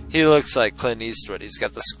 he looks like Clint Eastwood. He's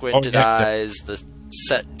got the squinted eyes, the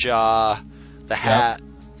set jaw, the hat,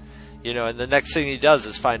 and the next thing he does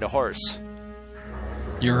is find a horse.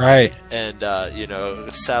 You're right. And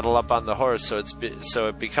saddle up on the horse, so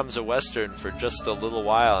it becomes a western for just a little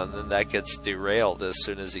while, and then that gets derailed as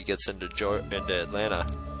soon as he gets into Atlanta.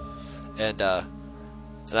 And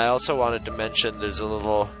I also wanted to mention there's a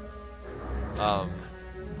little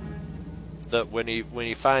that when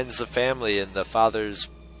he finds the family and the father's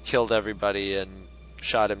killed everybody and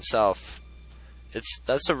shot himself.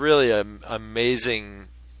 That's a really amazing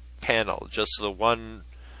panel. Just the one,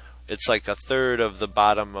 it's like a third of the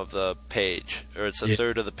bottom of the page, or it's a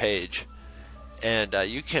third of the page, and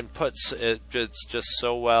you can put it. It's just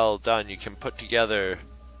so well done. You can put together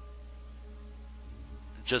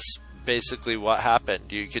just basically what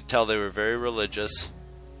happened. You could tell they were very religious.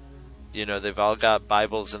 They've all got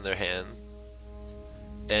Bibles in their hand,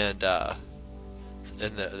 and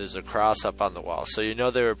there's a cross up on the wall. So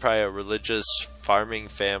they were probably a religious farming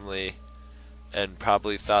family and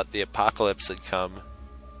probably thought the apocalypse had come.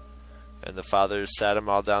 And the father sat them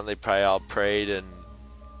all down. They probably all prayed, and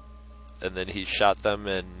then he shot them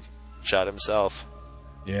and shot himself.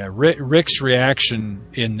 Yeah, Rick's reaction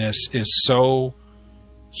in this is so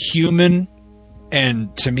human,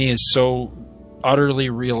 and to me is so utterly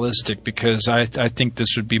realistic, because I think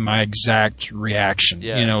this would be my exact reaction.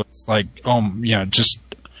 Yeah. It's like, just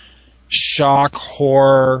shock,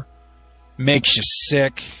 horror, makes you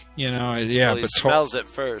sick. Well, he smells it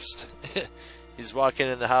first. he's walking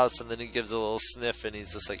in the house, and then he gives a little sniff, and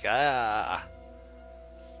he's just like, ah.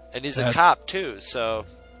 And he's a cop too, so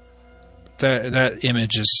that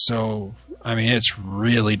image is so. I mean, it's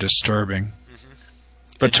really disturbing. Mm-hmm.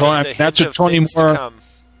 But that's what Tony Moore.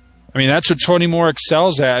 I mean, that's what Tony Moore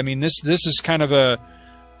excels at. I mean, this is kind of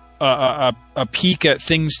a peek at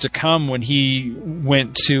things to come when he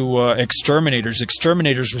went to Exterminators.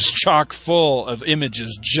 Exterminators was chock full of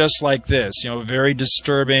images just like this. You know, very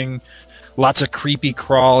disturbing, lots of creepy,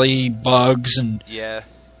 crawly bugs and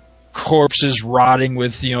corpses rotting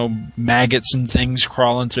with, you know, maggots and things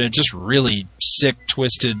crawling through it. Just really sick,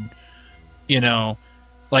 twisted, you know,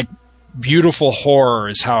 like beautiful horror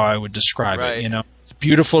is how I would describe it. You know, it's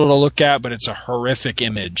beautiful to look at, but it's a horrific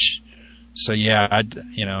image. So yeah,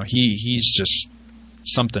 he's just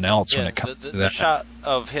something else when it comes to that. The shot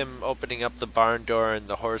of him opening up the barn door and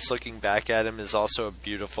the horse looking back at him is also a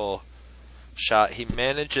beautiful shot. He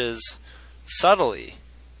manages subtly,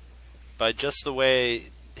 by just the way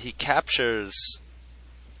he captures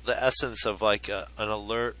the essence of like an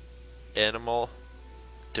alert animal,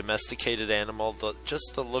 domesticated animal,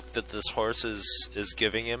 just the look that this horse is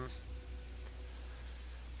giving him.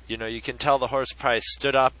 You know, you can tell the horse probably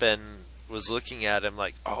stood up and was looking at him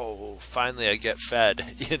like, oh, finally I get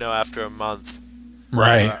fed, you know, after a month.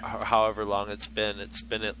 Right. Or however long it's been. It's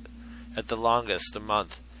been at the longest a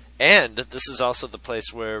month. And this is also the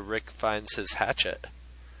place where Rick finds his hatchet,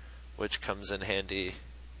 which comes in handy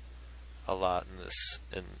a lot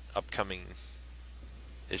in upcoming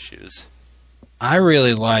issues. I'm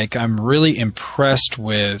really impressed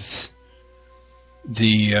with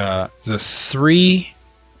the 3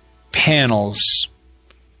 panels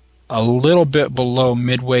a little bit below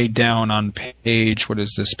midway down on page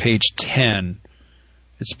 10.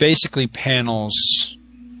 It's basically panels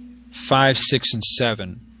 5, 6, and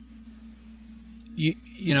 7.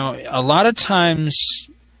 You know, a lot of times,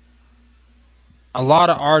 a lot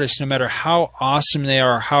of artists, no matter how awesome they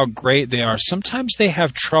are, how great they are, sometimes they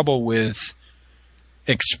have trouble with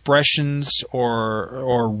expressions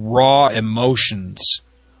or raw emotions.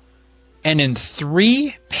 And in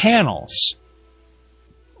 3 panels,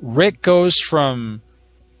 Rick goes from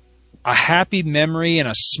a happy memory and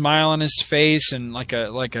a smile on his face and like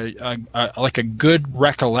a good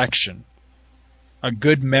recollection, a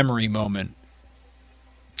good memory moment,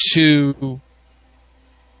 to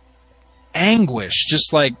anguish,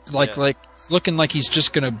 just like looking like he's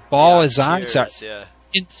just going to bawl his eyes out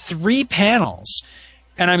in 3 panels.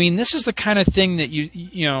 And I mean, this is the kind of thing that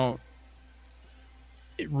you know,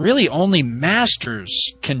 it really only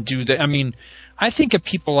masters can do that. I mean, I think of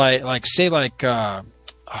people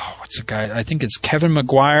what's the guy? I think it's Kevin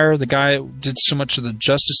Maguire, the guy who did so much of the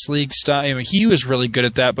Justice League stuff. I mean, he was really good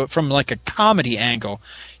at that, but from like a comedy angle,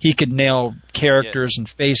 he could nail characters and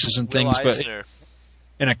faces and things, but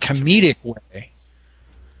in a comedic way.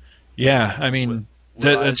 Yeah, I mean,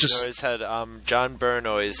 John Byrne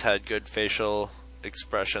always had good facial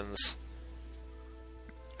expressions.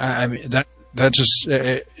 I mean that just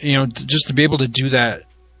you know, just to be able to do that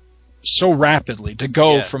so rapidly, to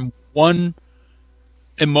go from one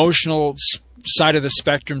emotional side of the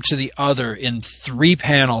spectrum to the other in 3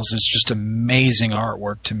 panels is just amazing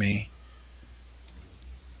artwork to me.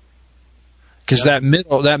 Because that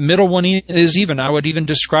middle one is even, I would even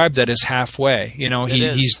describe that as halfway. You know,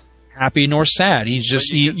 he's happy nor sad. He's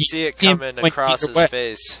just you can see it coming across his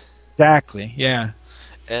face. Exactly. Yeah.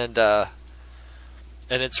 And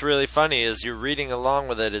it's really funny as you're reading along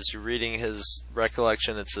with it, as you're reading his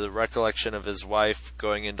recollection. It's a recollection of his wife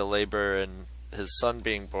going into labor and his son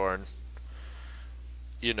being born.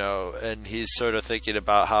 You know, and he's sort of thinking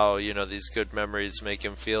about how, you know, these good memories make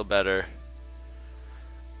him feel better.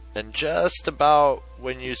 And just about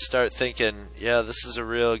when you start thinking, yeah, this is a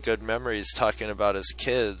real good memory, he's talking about his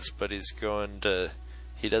kids, but he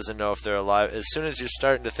doesn't know if they're alive. As soon as you're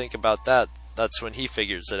starting to think about that, that's when he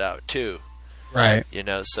figures it out too. Right. You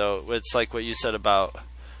know, so it's like what you said about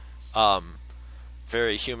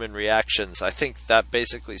very human reactions. I think that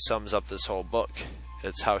basically sums up this whole book.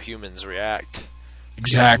 It's how humans react.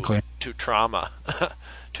 Exactly. To trauma,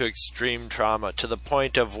 to extreme trauma, to the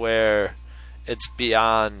point of where it's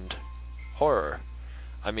beyond horror.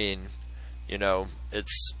 I mean, you know,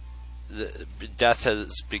 death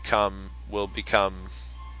will become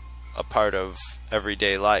a part of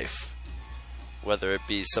everyday life. Whether it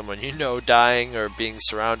be someone you know dying or being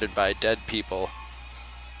surrounded by dead people,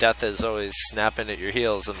 death is always snapping at your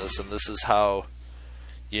heels in this, and this is how,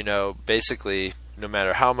 you know, basically, no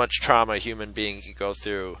matter how much trauma a human being can go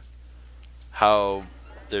through, how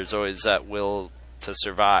there's always that will to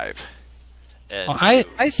survive. And I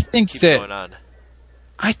think that going on.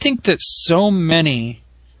 I think that so many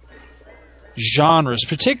genres,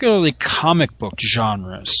 particularly comic book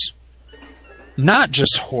genres, not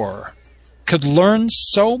just horror, could learn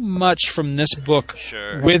so much from this book.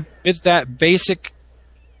 Sure. with that basic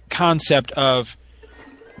concept of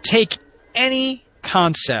take any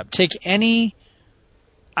concept, take any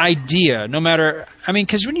idea, no matter, I mean,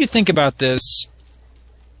 because when you think about this,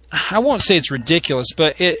 I won't say it's ridiculous,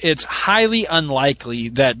 but it's highly unlikely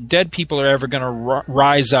that dead people are ever going to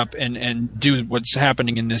rise up and do what's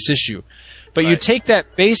happening in this issue. But you take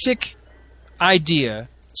that basic idea,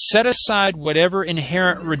 set aside whatever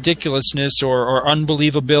inherent ridiculousness or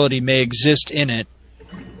unbelievability may exist in it,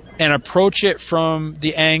 and approach it from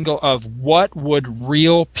the angle of what would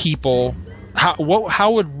real people,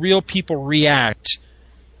 how would real people react.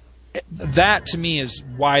 That to me is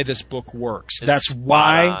why this book works. That's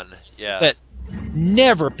why that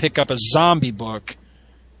never pick up a zombie book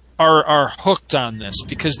are hooked on this,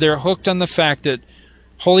 because they're hooked on the fact that,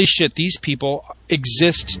 holy shit, these people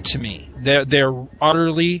exist to me. They're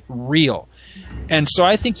utterly real. And so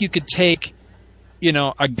I think you could take,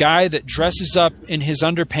 a guy that dresses up in his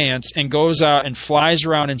underpants and goes out and flies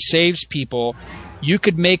around and saves people. You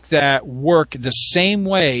could make that work the same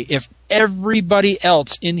way if everybody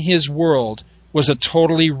else in his world was a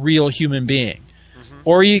totally real human being. Mm-hmm.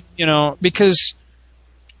 Or, because,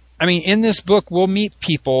 I mean, in this book, we'll meet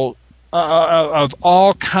people of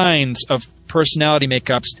all kinds of personality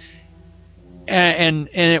makeups, and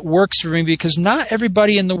it works for me because not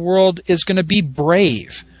everybody in the world is going to be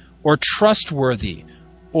brave or trustworthy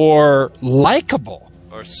or likable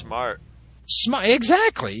or smart.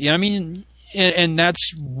 Exactly. I mean, and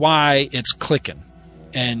that's why it's clicking.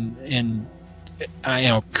 And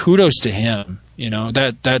kudos to him.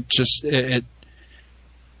 That just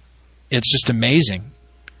it's just amazing.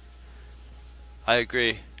 I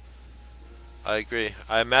agree.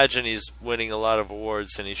 I imagine he's winning a lot of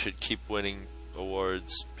awards, and he should keep winning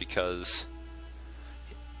awards because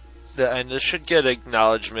and this should get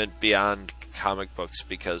acknowledgement beyond comic books,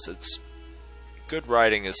 because it's good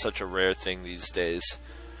writing is such a rare thing these days.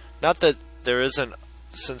 Not that there isn't,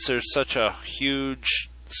 since there's such a huge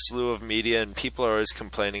slew of media and people are always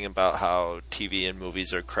complaining about how TV and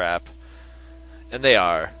movies are crap, and they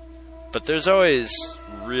are, but there's always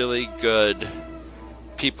really good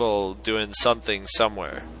people doing something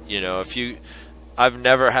somewhere. I've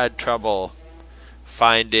never had trouble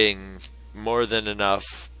finding more than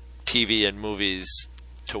enough TV and movies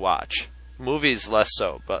to watch. Movies less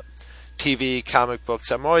so, but TV, comic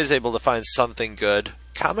books, I'm always able to find something good.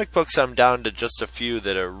 Comic books, I'm down to just a few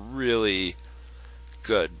that are really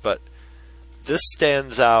good, but this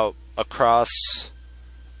stands out across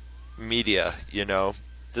media.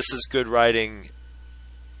 This is good writing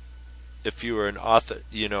if you were an author,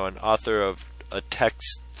 an author of a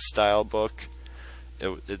text style book.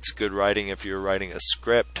 It's good writing if you're writing a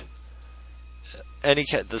script.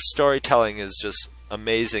 The storytelling is just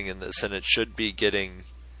amazing in this, and it should be getting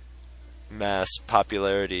mass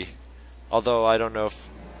popularity. Although I don't know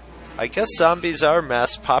I guess zombies are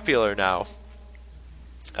mass popular now.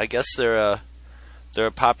 I guess they're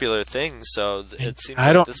a popular thing, so it seems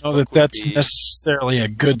I don't this know book that that's necessarily a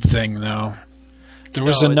good thing, though. There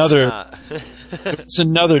was another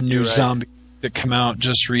new zombie that came out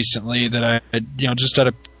just recently that I just out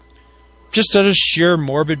of sheer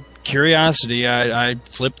morbid curiosity, I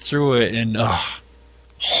flipped through it, and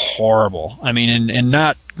horrible. I mean, and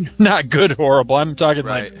not good horrible. I'm talking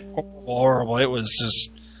like horrible. It was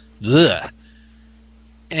just ugh.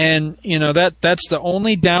 And that's the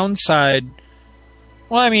only downside.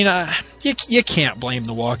 Well, I mean, you can't blame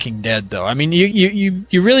The Walking Dead, though. I mean,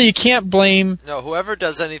 you really can't blame. No, whoever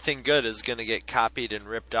does anything good is going to get copied and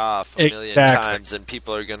ripped off a million times, and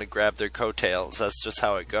people are going to grab their coattails. That's just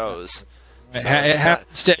how it goes. So it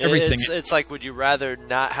happens to everything. It's like, would you rather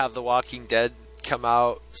not have The Walking Dead come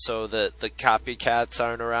out so that the copycats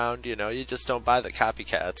aren't around? You just don't buy the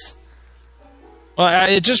copycats. Well,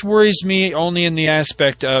 it just worries me only in the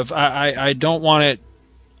aspect of I don't want it.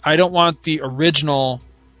 I don't want the original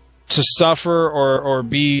to suffer or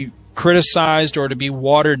be criticized or to be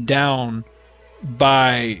watered down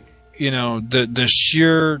by the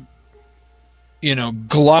sheer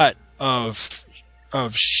glut of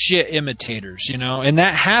shit imitators, and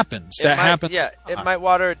that happens. Happens. Yeah, it might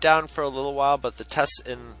water it down for a little while, but the test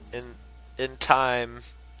in time,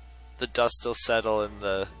 the dust will settle and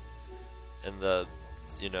the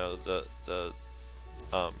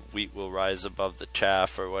wheat will rise above the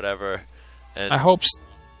chaff or whatever. And I hope so.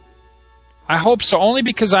 I hope so, only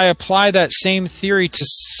because I apply that same theory to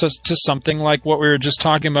something like what we were just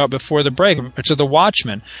talking about before the break, to The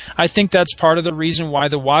Watchmen. I think that's part of the reason why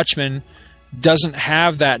The Watchmen doesn't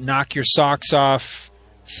have that knock your socks off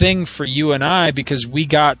thing for you and I, because we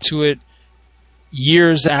got to it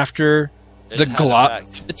years after the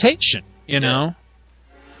Glot imitation, you know?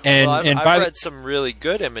 And, I've read some really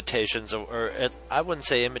good imitations, or I wouldn't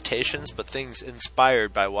say imitations, but things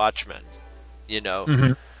inspired by Watchmen, you know?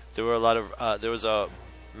 Mm-hmm. There were a lot of there was a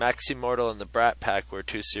Maximortal and the Brat Pack were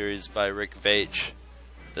two series by Rick Veitch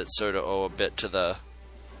that sort of owe a bit to the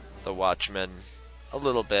Watchmen, a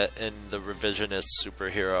little bit in the revisionist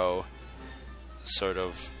superhero sort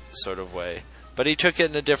of way. But he took it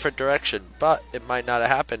in a different direction. But it might not have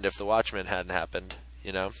happened if the Watchmen hadn't happened,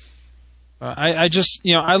 you know. I just,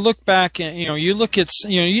 you know, I look back and, you know, you look at,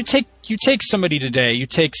 you know, you take somebody today, you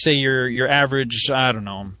take, say, your average, I don't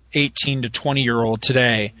know, 18 to 20-year-old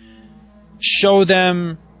today, show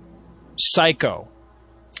them Psycho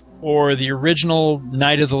or the original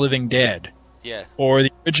Night of the Living Dead, or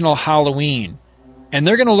the original Halloween, and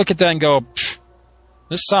they're going to look at that and go,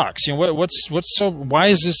 this sucks. You know, what's so, why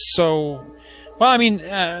is this so, well, I mean,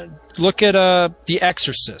 look at The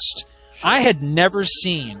Exorcist. I had never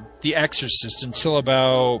seen The Exorcist until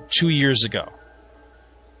about 2 years ago.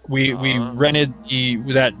 We rented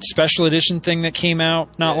that special edition thing that came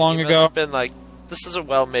out not long ago. Must have been like, this is a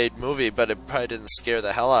well-made movie, but it probably didn't scare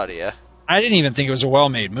the hell out of you. I didn't even think it was a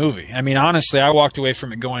well-made movie. I mean, honestly, I walked away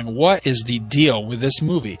from it going, what is the deal with this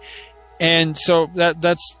movie? And so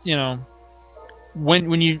that's, you know,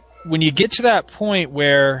 when you get to that point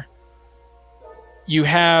where you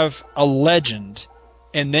have a legend,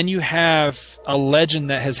 and then you have a legend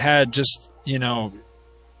that has had just, you know,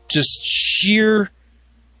 just sheer,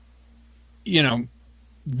 you know,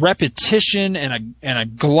 repetition and a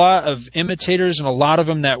glut of imitators, and a lot of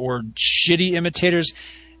them that were shitty imitators,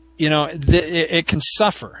 you know, it can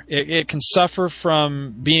suffer. It can suffer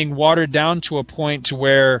from being watered down to a point to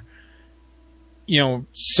where, you know,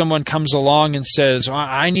 someone comes along and says,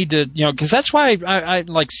 I need to, you know, because that's why I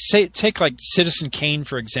like, say, take like Citizen Kane,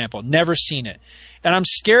 for example. Never seen it. And I'm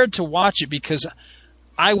scared to watch it because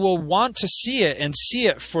I will want to see it and see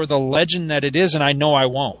it for the legend that it is, and I know I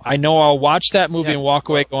won't. I know I'll watch that movie and walk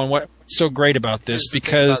away going, what's so great about this?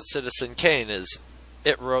 Because the thing about Citizen Kane is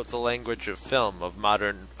it wrote the language of film,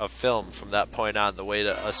 of film from that point on, the way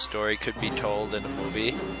that a story could be told in a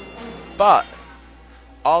movie. But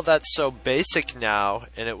all that's so basic now,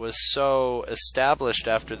 and it was so established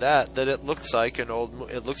after that it looks like an old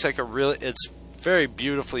movie. It looks like it's very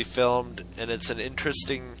beautifully filmed, and it's an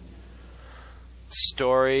interesting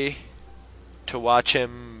story to watch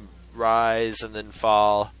him rise and then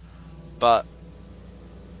fall. But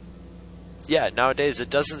yeah, nowadays it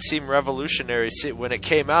doesn't seem revolutionary. When it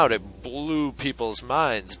came out, it blew people's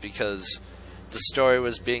minds because the story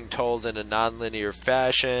was being told in a non-linear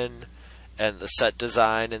fashion, and the set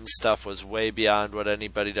design and stuff was way beyond what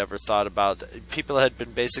anybody'd ever thought about. People had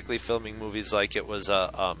been basically filming movies like it was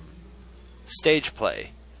a stage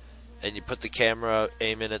play, and you put the camera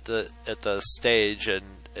aiming at the stage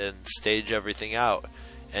and stage everything out.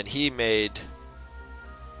 And he made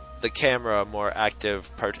the camera a more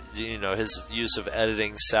active part. You know, his use of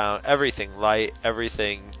editing, sound, everything, light,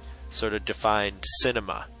 everything sort of defined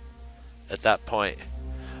cinema at that point.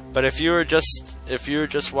 But if you were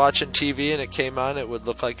just watching TV and it came on, it would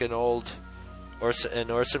look like an old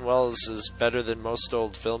Orson Welles is better than most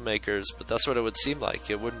old filmmakers, but that's what it would seem like.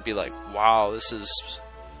 It wouldn't be like, wow, this is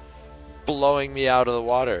blowing me out of the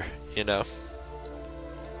water, you know.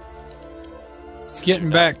 Getting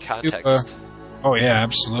back context. Oh yeah,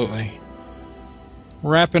 absolutely.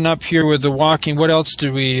 Wrapping up here with The Walking. What else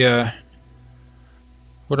do we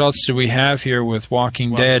have here with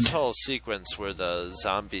Walking Dead? This whole sequence where the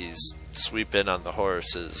zombies sweep in on the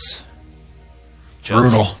horse is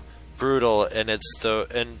just brutal, and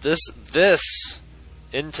this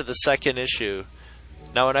into the second issue.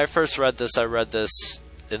 Now, when I first read this, I read this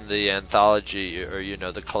in the anthology, or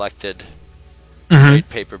the collected trade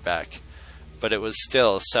paperback, but it was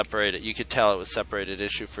still separated. You could tell it was separated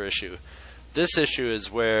issue for issue. This issue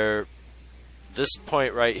is where, this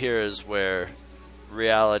point right here is where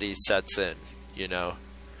reality sets in. You know,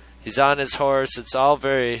 he's on his horse. It's all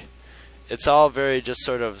very just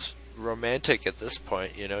sort of romantic at this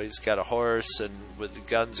point. You know, he's got a horse and with the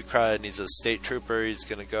guns across, and he's a state trooper. He's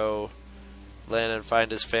gonna go land and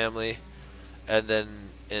find his family, and then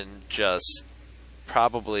in just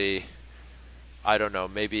probably, I don't know,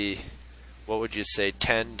 maybe, what would you say,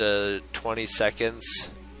 10 to 20 seconds?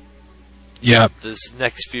 Yeah. This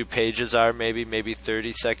next few pages are maybe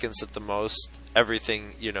 30 seconds at the most.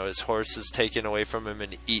 everything, his horse is taken away from him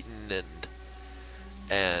and eaten,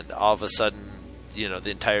 and all of a sudden,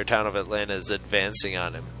 the entire town of Atlanta is advancing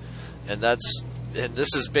on him. And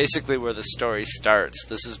this is basically where the story starts.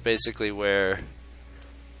 This is basically where,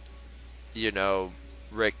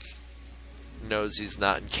 Rick knows he's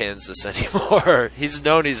not in Kansas anymore. He's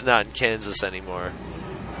known he's not in Kansas anymore.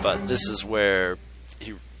 But this is where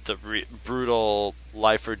the brutal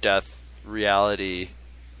life or death reality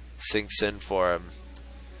sinks in for him.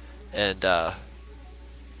 And,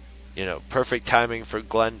 perfect timing for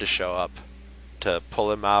Glenn to show up to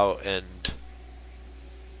pull him out, and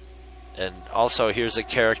also here's a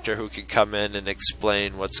character who can come in and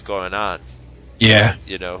explain what's going on. Yeah.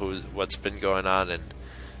 What's been going on, and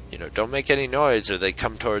don't make any noise or they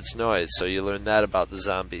come towards noise. So you learn that about the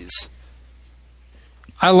zombies.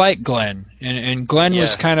 I like Glenn, and Glenn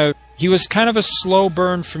was kind of a slow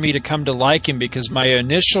burn for me to come to like him, because my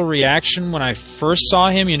initial reaction when I first saw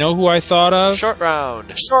him, who I thought of? Short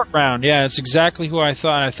Round. Short Round, yeah, it's exactly who I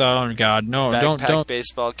thought. I thought, oh God, no, Backpack, don't.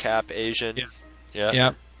 Baseball cap, Asian. Yeah.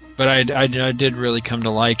 Yeah. But I did really come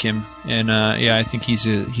to like him, and I think he's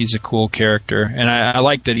a cool character, and I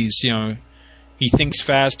like that he's he thinks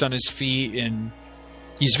fast on his feet, and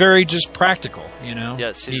he's very just practical,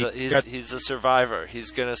 Yes, he's a survivor.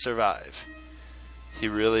 He's gonna survive. He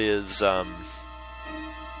really is.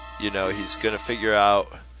 He's gonna figure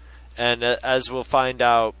out, and as we'll find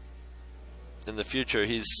out in the future,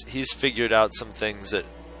 he's figured out some things that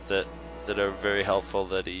are very helpful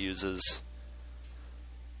that he uses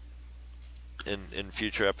in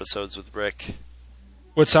future episodes with Rick.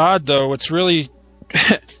 What's odd, though, what's really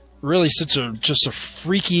really just a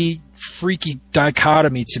freaky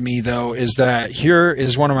dichotomy to me, though, is that here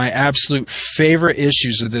is one of my absolute favorite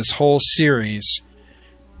issues of this whole series,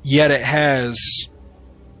 yet it has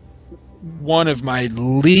one of my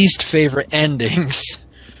least favorite endings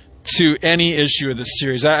to any issue of the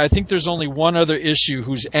series. I think there's only one other issue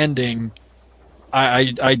whose ending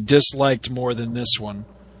I disliked more than this one.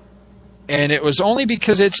 And it was only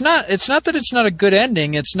because it's not that it's not a good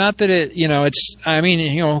ending. It's not that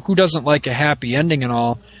who doesn't like a happy ending and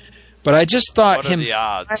all? But I just thought what are the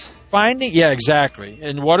odds? Exactly.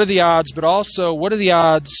 And what are the odds? But also, what are the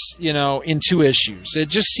odds, in two issues?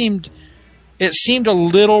 It seemed a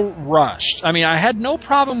little rushed. I mean, I had no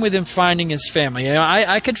problem with him finding his family.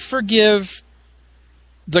 I could forgive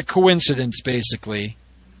the coincidence, basically.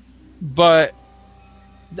 But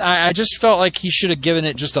I just felt like he should have given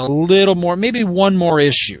it just a little more, maybe one more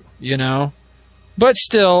issue, But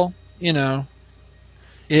still, it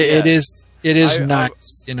is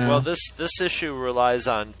nice, Well, this issue relies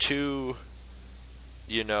on two,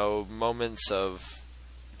 moments of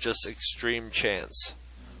just extreme chance.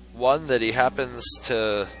 One, that he happens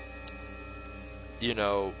to,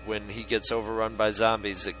 when he gets overrun by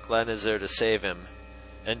zombies, that Glenn is there to save him.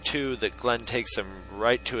 And two, that Glenn takes him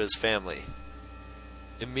right to his family.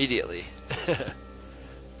 Immediately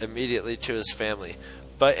to his family.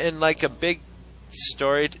 But in like a big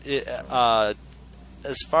story, and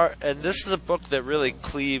this is a book that really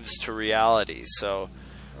cleaves to reality. So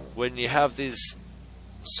when you have these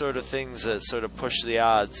sort of things that sort of push the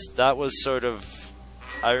odds, that was sort of,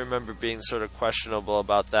 I remember being sort of questionable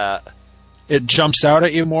about that. It jumps out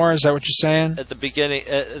at you more? Is that what you're saying? At the beginning,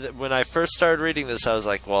 when I first started reading this, I was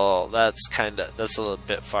like, well, that's a little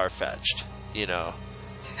bit far-fetched,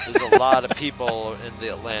 There's a lot of people in the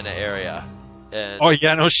Atlanta area. And oh,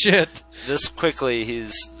 yeah, no shit. This quickly,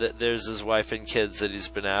 there's his wife and kids that he's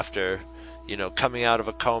been after, coming out of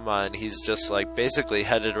a coma, and he's just like basically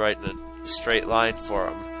headed right in a straight line for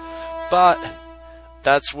him. But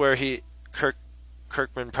that's where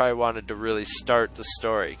Kirkman probably wanted to really start the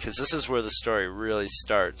story, because this is where the story really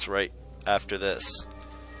starts, right after this.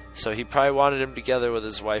 So he probably wanted him together with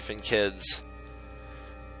his wife and kids,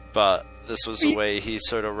 but this was the way he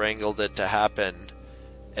sort of wrangled it to happen.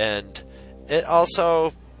 And it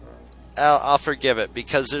also, I'll forgive it,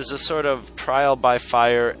 because there's a sort of trial by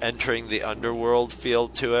fire entering the underworld feel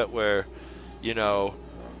to it, where,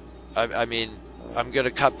 I mean, I'm going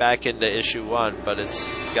to cut back into issue 1, but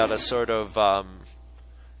it's got a sort of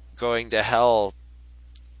going to hell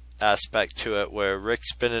aspect to it, where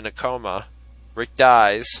Rick's been in a coma. Rick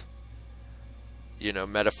dies,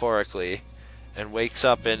 metaphorically, and wakes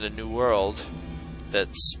up in a new world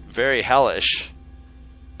that's very hellish,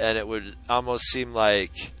 and it would almost seem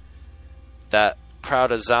like that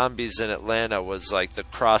crowd of zombies in Atlanta was like the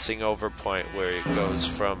crossing over point where it goes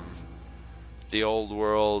from the old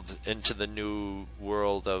world into the new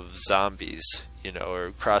world of zombies,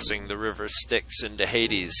 or crossing the river Styx into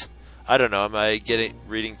Hades, I don't know. Am I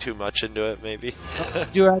reading too much into it? Maybe.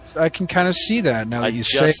 I can kind of see that now that you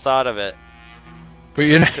say. I just thought of it. But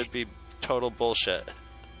so it could be total bullshit.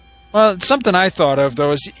 Well, something I thought of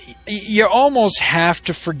though is you almost have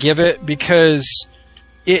to forgive it, because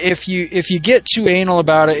if you get too anal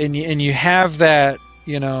about it and you have that,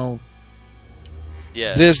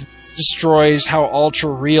 this destroys how ultra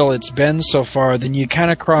real it's been so far, then you kind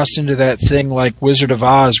of cross into that thing like Wizard of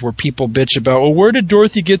Oz where people bitch about, well, where did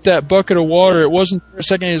Dorothy get that bucket of water? It wasn't for a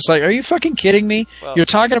second. It's like, are you fucking kidding me? Well, you're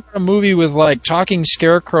talking about a movie with like talking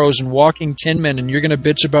scarecrows and walking tin men, and you're going to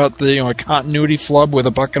bitch about the a continuity flub with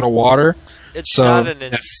a bucket of water? It's not an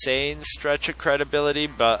insane stretch of credibility,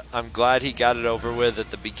 but I'm glad he got it over with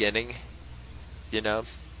at the beginning.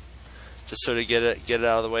 Just sort of get it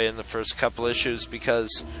out of the way in the first couple issues,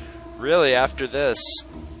 because really after this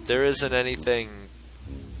there isn't anything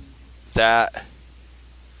that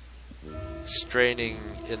straining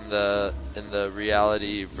in the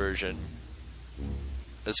reality version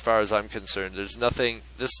as far as I'm concerned. There's nothing.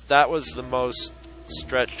 That was the most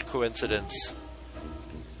stretched coincidence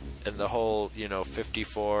in the whole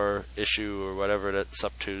 54 issue or whatever that's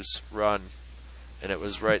up to's run, and it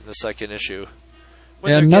was right in the second issue.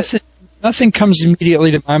 Nothing comes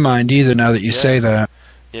immediately to my mind either now that you say that.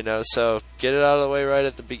 So get it out of the way right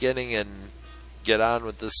at the beginning and get on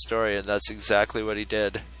with this story, and that's exactly what he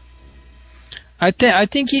did. I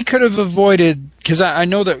think he could have avoided, because I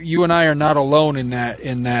know that you and I are not alone in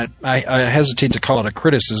that. I hesitate to call it a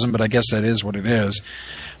criticism, but I guess that is what it is.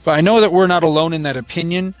 But I know that we're not alone in that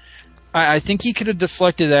opinion. I think he could have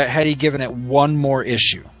deflected that had he given it one more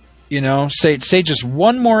issue. Say just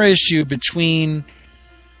one more issue between,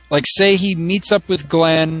 like, say he meets up with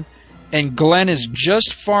Glenn, and Glenn is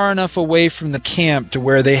just far enough away from the camp to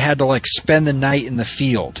where they had to like spend the night in the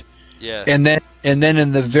field. Yeah. And then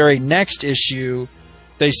in the very next issue,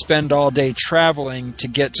 they spend all day traveling to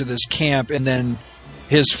get to this camp, and then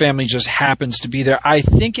his family just happens to be there. I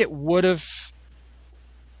think it would have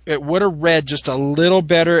read just a little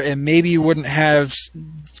better, and maybe you wouldn't have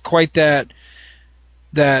quite that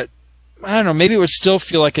I don't know, maybe it would still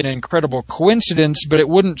feel like an incredible coincidence, but it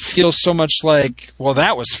wouldn't feel so much like, well,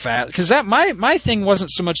 that was fast. Because my thing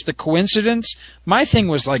wasn't so much the coincidence. My thing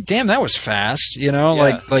was like, damn, that was fast.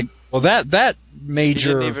 Like, well, that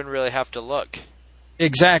major. You didn't even really have to look.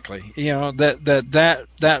 Exactly.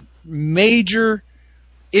 That major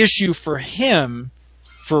issue for him,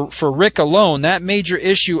 for Rick alone, that major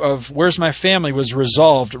issue of Where's My Family was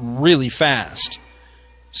resolved really fast.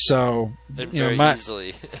 So, very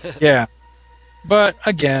easily. Yeah. But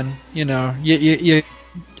again, you got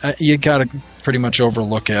to pretty much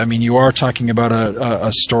overlook it. I mean, you are talking about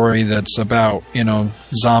a story that's about,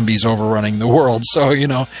 zombies overrunning the world. So, you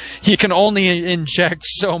can only inject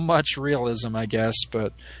so much realism, I guess,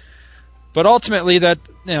 but ultimately that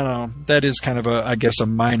is kind of a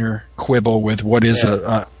minor quibble with what is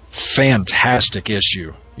a fantastic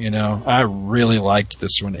issue. I really liked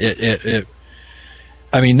this one.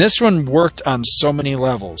 This one worked on so many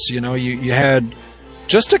levels. You had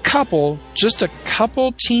just a couple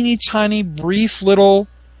teeny tiny brief little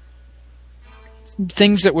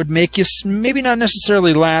things that would make you maybe not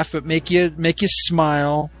necessarily laugh, but make you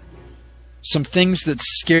smile. Some things that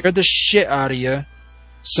scared the shit out of you.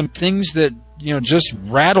 Some things that just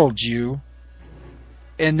rattled you.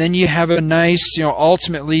 And then you have a nice,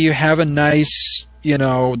 ultimately you have a nice,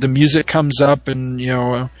 the music comes up and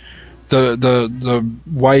the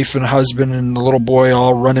wife and husband and the little boy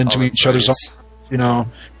all run into each other's,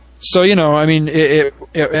 So it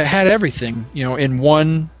had everything, in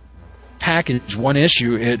one package, one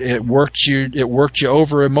issue. It worked you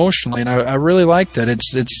over emotionally, and I really liked that.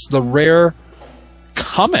 It's the rare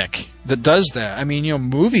comic that does that.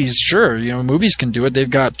 Movies, sure, movies can do it. They've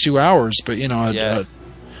got 2 hours, but I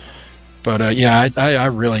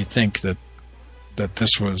really think that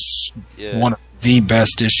this was one of the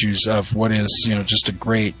best issues of what is, just a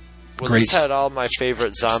great. This had all my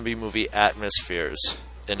favorite zombie movie atmospheres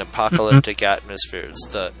and apocalyptic atmospheres.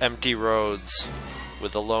 The empty roads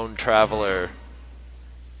with a lone traveler,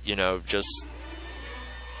 just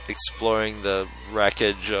exploring the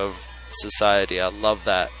wreckage of society. I love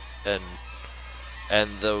that, and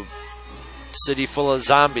the city full of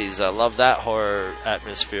zombies. I love that horror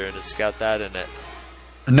atmosphere, and it's got that in it.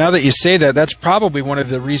 Now that you say that, that's probably one of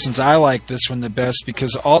the reasons I like this one the best,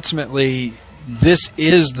 because ultimately this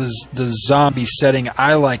is the zombie setting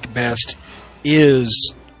I like best,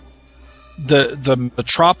 is the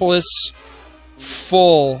metropolis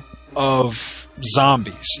full of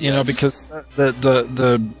zombies. Because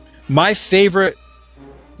the my favorite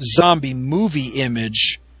zombie movie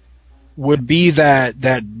image would be that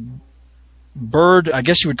I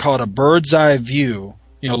guess you would call it a bird's eye view,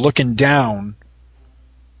 looking down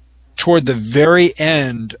toward the very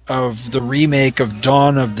end of the remake of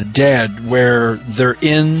Dawn of the Dead, where they're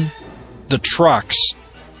in the trucks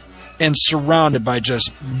and surrounded by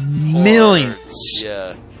just millions.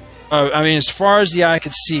 Yeah. I mean, as far as the eye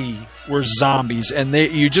could see, were zombies, and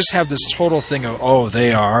you just have this total thing of, oh,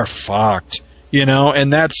 they are fucked,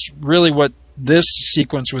 and that's really what this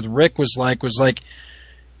sequence with Rick was like,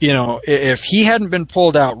 if he hadn't been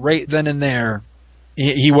pulled out right then and there,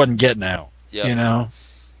 he wasn't getting out, Yep.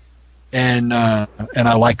 and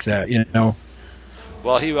I like that,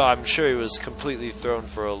 Well, I'm sure he was completely thrown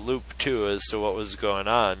for a loop too as to what was going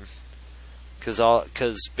on,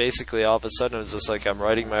 because basically all of a sudden it was just like, I'm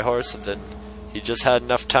riding my horse, and then he just had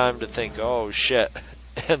enough time to think, oh shit,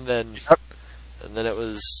 and then it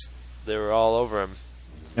was, they were all over him.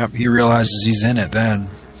 Yep, he realizes he's in it then.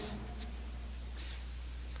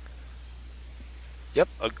 Yep,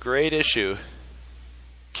 a great issue.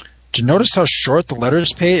 Did you notice how short the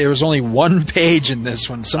letters page? It was only one page in this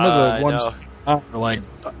one. Some of the ones are like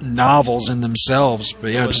novels in themselves,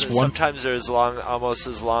 but yeah, just one. Sometimes they're almost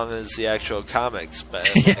as long as the actual comics, but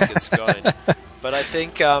as it gets going. But I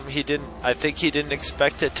think he didn't. I think he didn't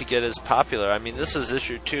expect it to get as popular. I mean, this is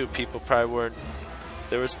issue 2. People probably weren't.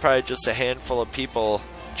 There was probably just a handful of people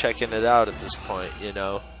checking it out at this point,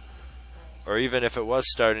 Or even if it was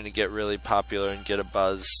starting to get really popular and get a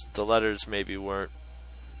buzz, the letters maybe weren't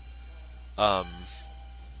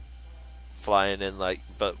flying in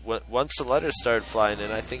but once the letters started flying in,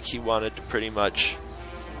 I think he wanted to pretty much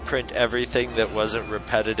print everything that wasn't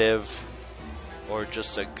repetitive or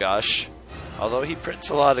just a gush, although he prints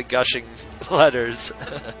a lot of gushing letters.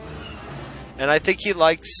 And I think he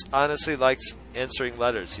honestly likes answering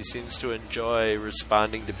letters. He seems to enjoy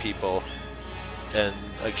responding to people and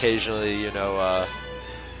occasionally,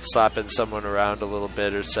 slapping someone around a little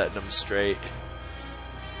bit or setting them straight.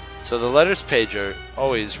 So the letters page are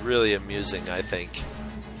always really amusing, I think.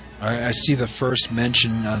 I see the first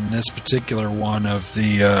mention on this particular one of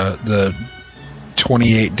the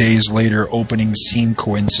 28 days later opening scene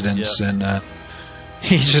coincidence, and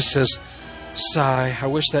he just says, "Sigh, I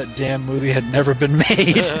wish that damn movie had never been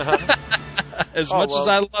made." As much as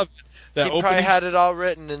I love it. He probably had it all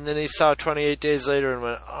written, and then he saw 28 Days Later and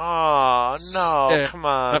went, "Oh, no, come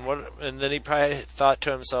on." And then he probably thought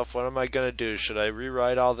to himself, what am I going to do? Should I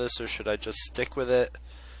rewrite all this, or should I just stick with it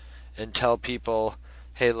and tell people,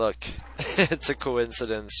 hey, look, it's a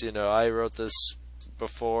coincidence, I wrote this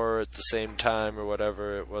before at the same time or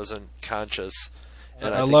whatever. It wasn't conscious.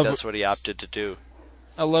 And I think that's what he opted to do.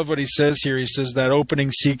 I love what he says here. He says that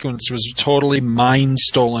opening sequence was totally mind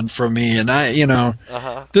stolen from me, and I know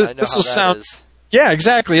this will sound. Is. Yeah,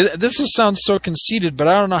 exactly. This will sound so conceited, but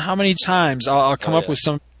I don't know how many times I'll come up with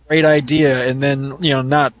some great idea, and then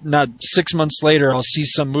not 6 months later I'll see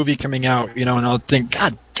some movie coming out, and I'll think,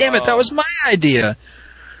 God damn it, that was my idea.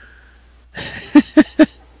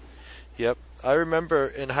 Yep, I remember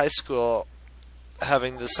in high school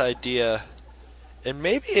having this idea, and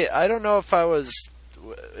maybe I don't know if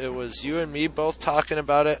it was you and me both talking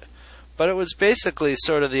about it, but it was basically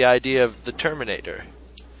sort of the idea of the Terminator.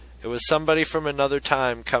 It was somebody from another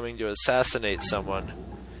time coming to assassinate someone,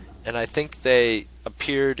 and I think they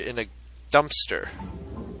appeared in a dumpster.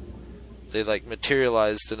 They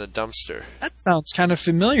materialized in a dumpster. That sounds kind of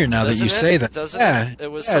familiar now that you say that. Doesn't it?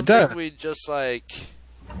 It was something we just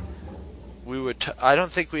we would. I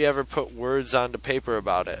don't think we ever put words onto paper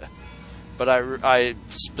about it. But I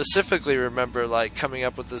specifically remember coming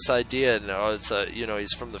up with this idea, and it's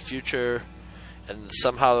he's from the future, and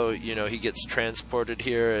somehow he gets transported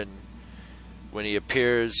here, and when he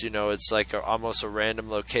appears, it's almost a random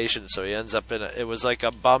location, so he ends up in it was like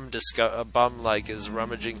a bum is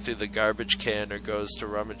rummaging through the garbage can or goes to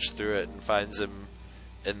rummage through it and finds him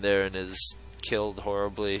in there and is killed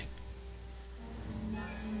horribly.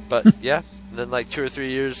 But yeah, then 2 or 3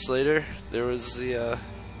 years later, there was the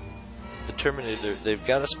Terminator. They've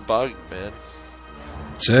got us bugged, man.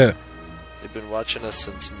 That's it. They've been watching us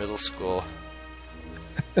since middle school.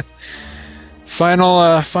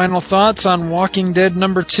 Final thoughts on Walking Dead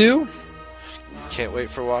number 2? Can't wait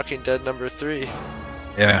for Walking Dead number 3.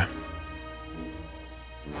 Yeah.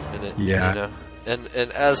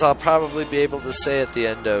 And as I'll probably be able to say at the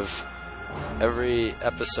end of every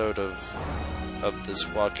episode of this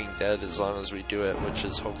Walking Dead, as long as we do it, which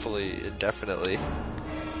is hopefully indefinitely,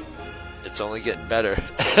 it's only getting better.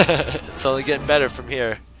 It's only getting better from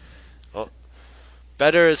here. Well,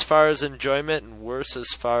 better as far as enjoyment, and worse as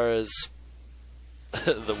far as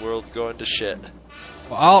the world going to shit.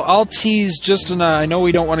 I'll tease just enough. I know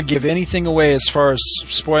we don't want to give anything away as far as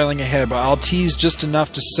spoiling ahead, but I'll tease just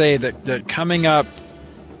enough to say that coming up,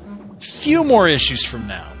 few more issues from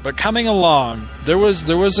now, but coming along, there was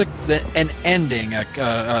an ending,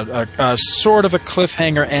 a sort of a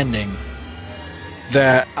cliffhanger ending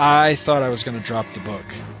that I thought I was going to drop the book,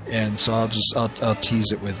 and so I'll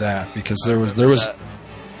tease it with that, because there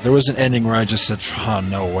was an ending where I just said, "Oh,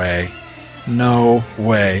 no way."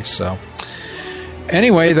 So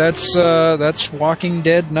anyway, that's Walking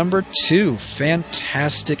Dead number 2.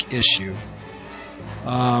 Fantastic issue.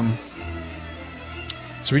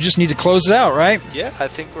 So we just need to close it out, right? Yeah, I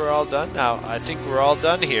think we're all done now. I think we're all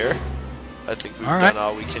done here. I think we've done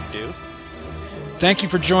all we can do. Thank you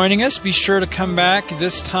for joining us. Be sure to come back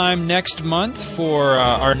this time next month for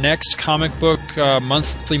our next comic book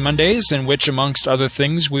monthly Mondays, in which, amongst other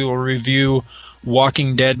things, we will review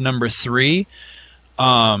Walking Dead number 3.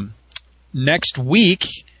 Next week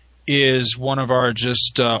is one of our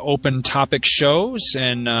just open topic shows,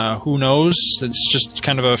 and who knows, it's just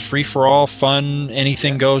kind of a free-for-all, fun,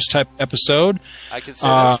 anything goes type episode. I can say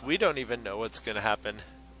this, we don't even know what's going to happen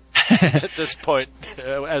at this point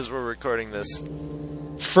as we're recording this.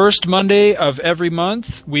 First Monday of every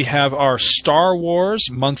month, we have our Star Wars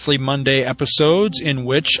monthly Monday episodes, in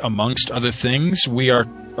which, amongst other things, we are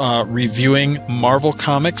reviewing Marvel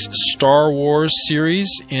Comics Star Wars series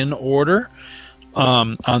in order.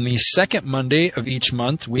 On the second Monday of each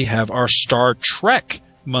month, we have our Star Trek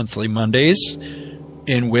monthly Mondays,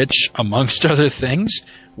 in which, amongst other things,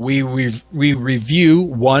 we review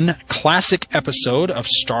one classic episode of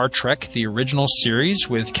Star Trek, the original series,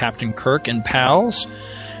 with Captain Kirk and pals.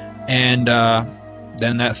 And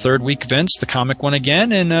then that third week, Vince, the comic one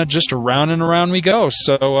again, and just around and around we go.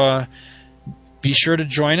 So be sure to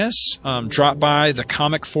join us. Drop by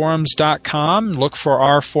thecomicforums.com. Look for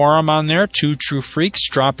our forum on there, Two True Freaks.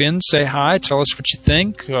 Drop in, say hi, tell us what you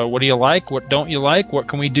think. What do you like? What don't you like? What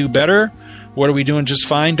can we do better? What are we doing just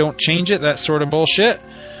fine? Don't change it. That sort of bullshit.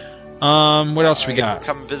 What else we got?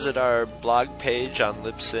 Come visit our blog page on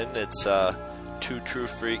Libsyn. It's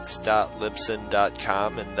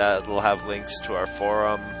twotruefreaks.libsyn.com, and that'll have links to our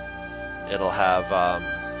forum. It'll have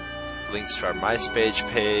links to our MySpace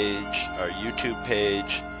page, our YouTube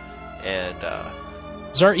page, and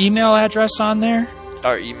is our email address on there?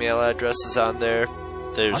 Our email address is on there.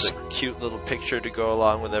 There's awesome. A cute little picture to go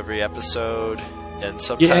along with every episode, and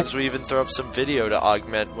sometimes we even throw up some video to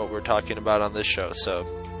augment what we're talking about on this show. So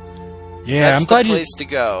yeah, that's I'm glad the place to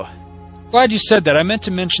go. Glad you said that. I meant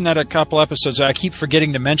to mention that a couple episodes. I keep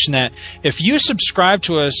forgetting to mention that. If you subscribe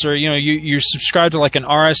to us, or you subscribe to like an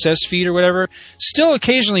RSS feed or whatever, still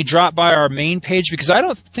occasionally drop by our main page, because I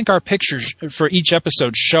don't think our pictures for each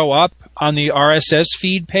episode show up on the RSS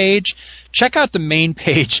feed page. Check out the main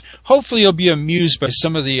page. Hopefully you'll be amused by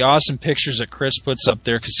some of the awesome pictures that Chris puts up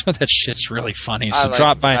there, because some of that shit's really funny. So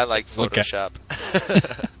drop by. I like Photoshop.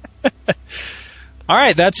 All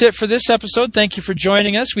right, that's it for this episode. Thank you for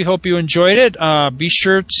joining us. We hope you enjoyed it. Be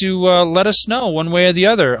sure to let us know one way or the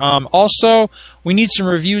other. Also, we need some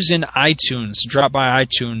reviews in iTunes. Drop by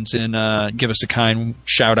iTunes and give us a kind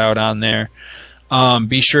shout-out on there.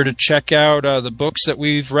 Be sure to check out the books that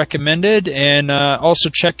we've recommended, and also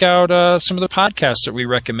check out some of the podcasts that we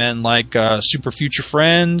recommend, like Super Future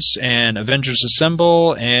Friends and Avengers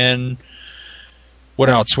Assemble, and... what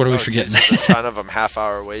else? What are we forgetting? There's a ton of them. Half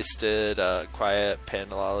Hour Wasted, Quiet,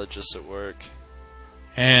 Panelologists at Work.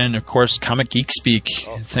 And, of course, Comic Geek Speak.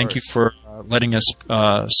 Thank you for letting us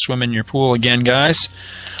swim in your pool again, guys.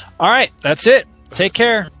 All right, that's it. Take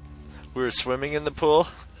care. We were swimming in the pool?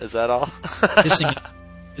 Is that all?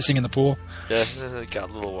 Pissing in the pool? Yeah, it got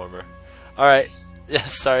a little warmer. All right. Yeah,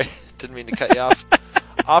 sorry. Didn't mean to cut you off.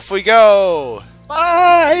 Off we go!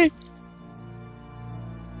 Bye!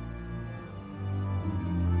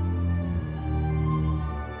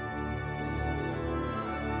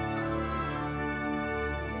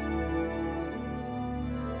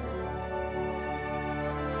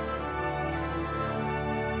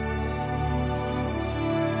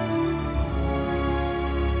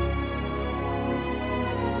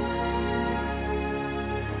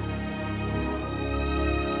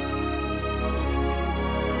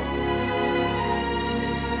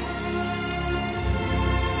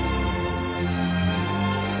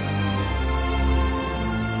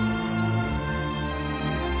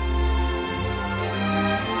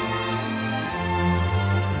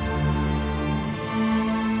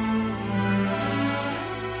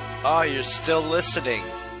 Oh, you're still listening.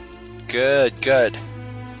 Good, good.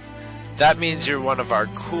 That means you're one of our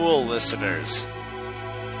cool listeners.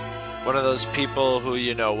 one of those people who,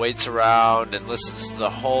 you know, waits around and listens to the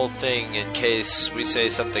whole thing in case we say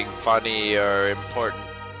something funny or important.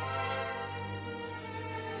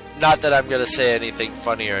 Not that I'm going to say anything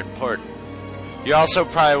funny or important. You're also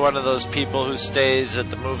probably one of those people who stays at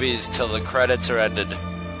the movies till the credits are ended.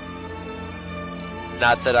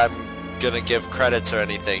 Not that I'm going to give credits or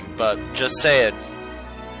anything, but just saying,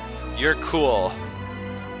 you're cool.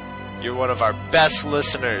 You're one of our best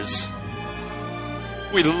listeners.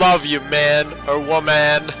 We love you, man or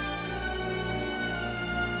woman.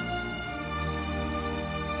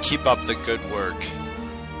 Keep up the good work.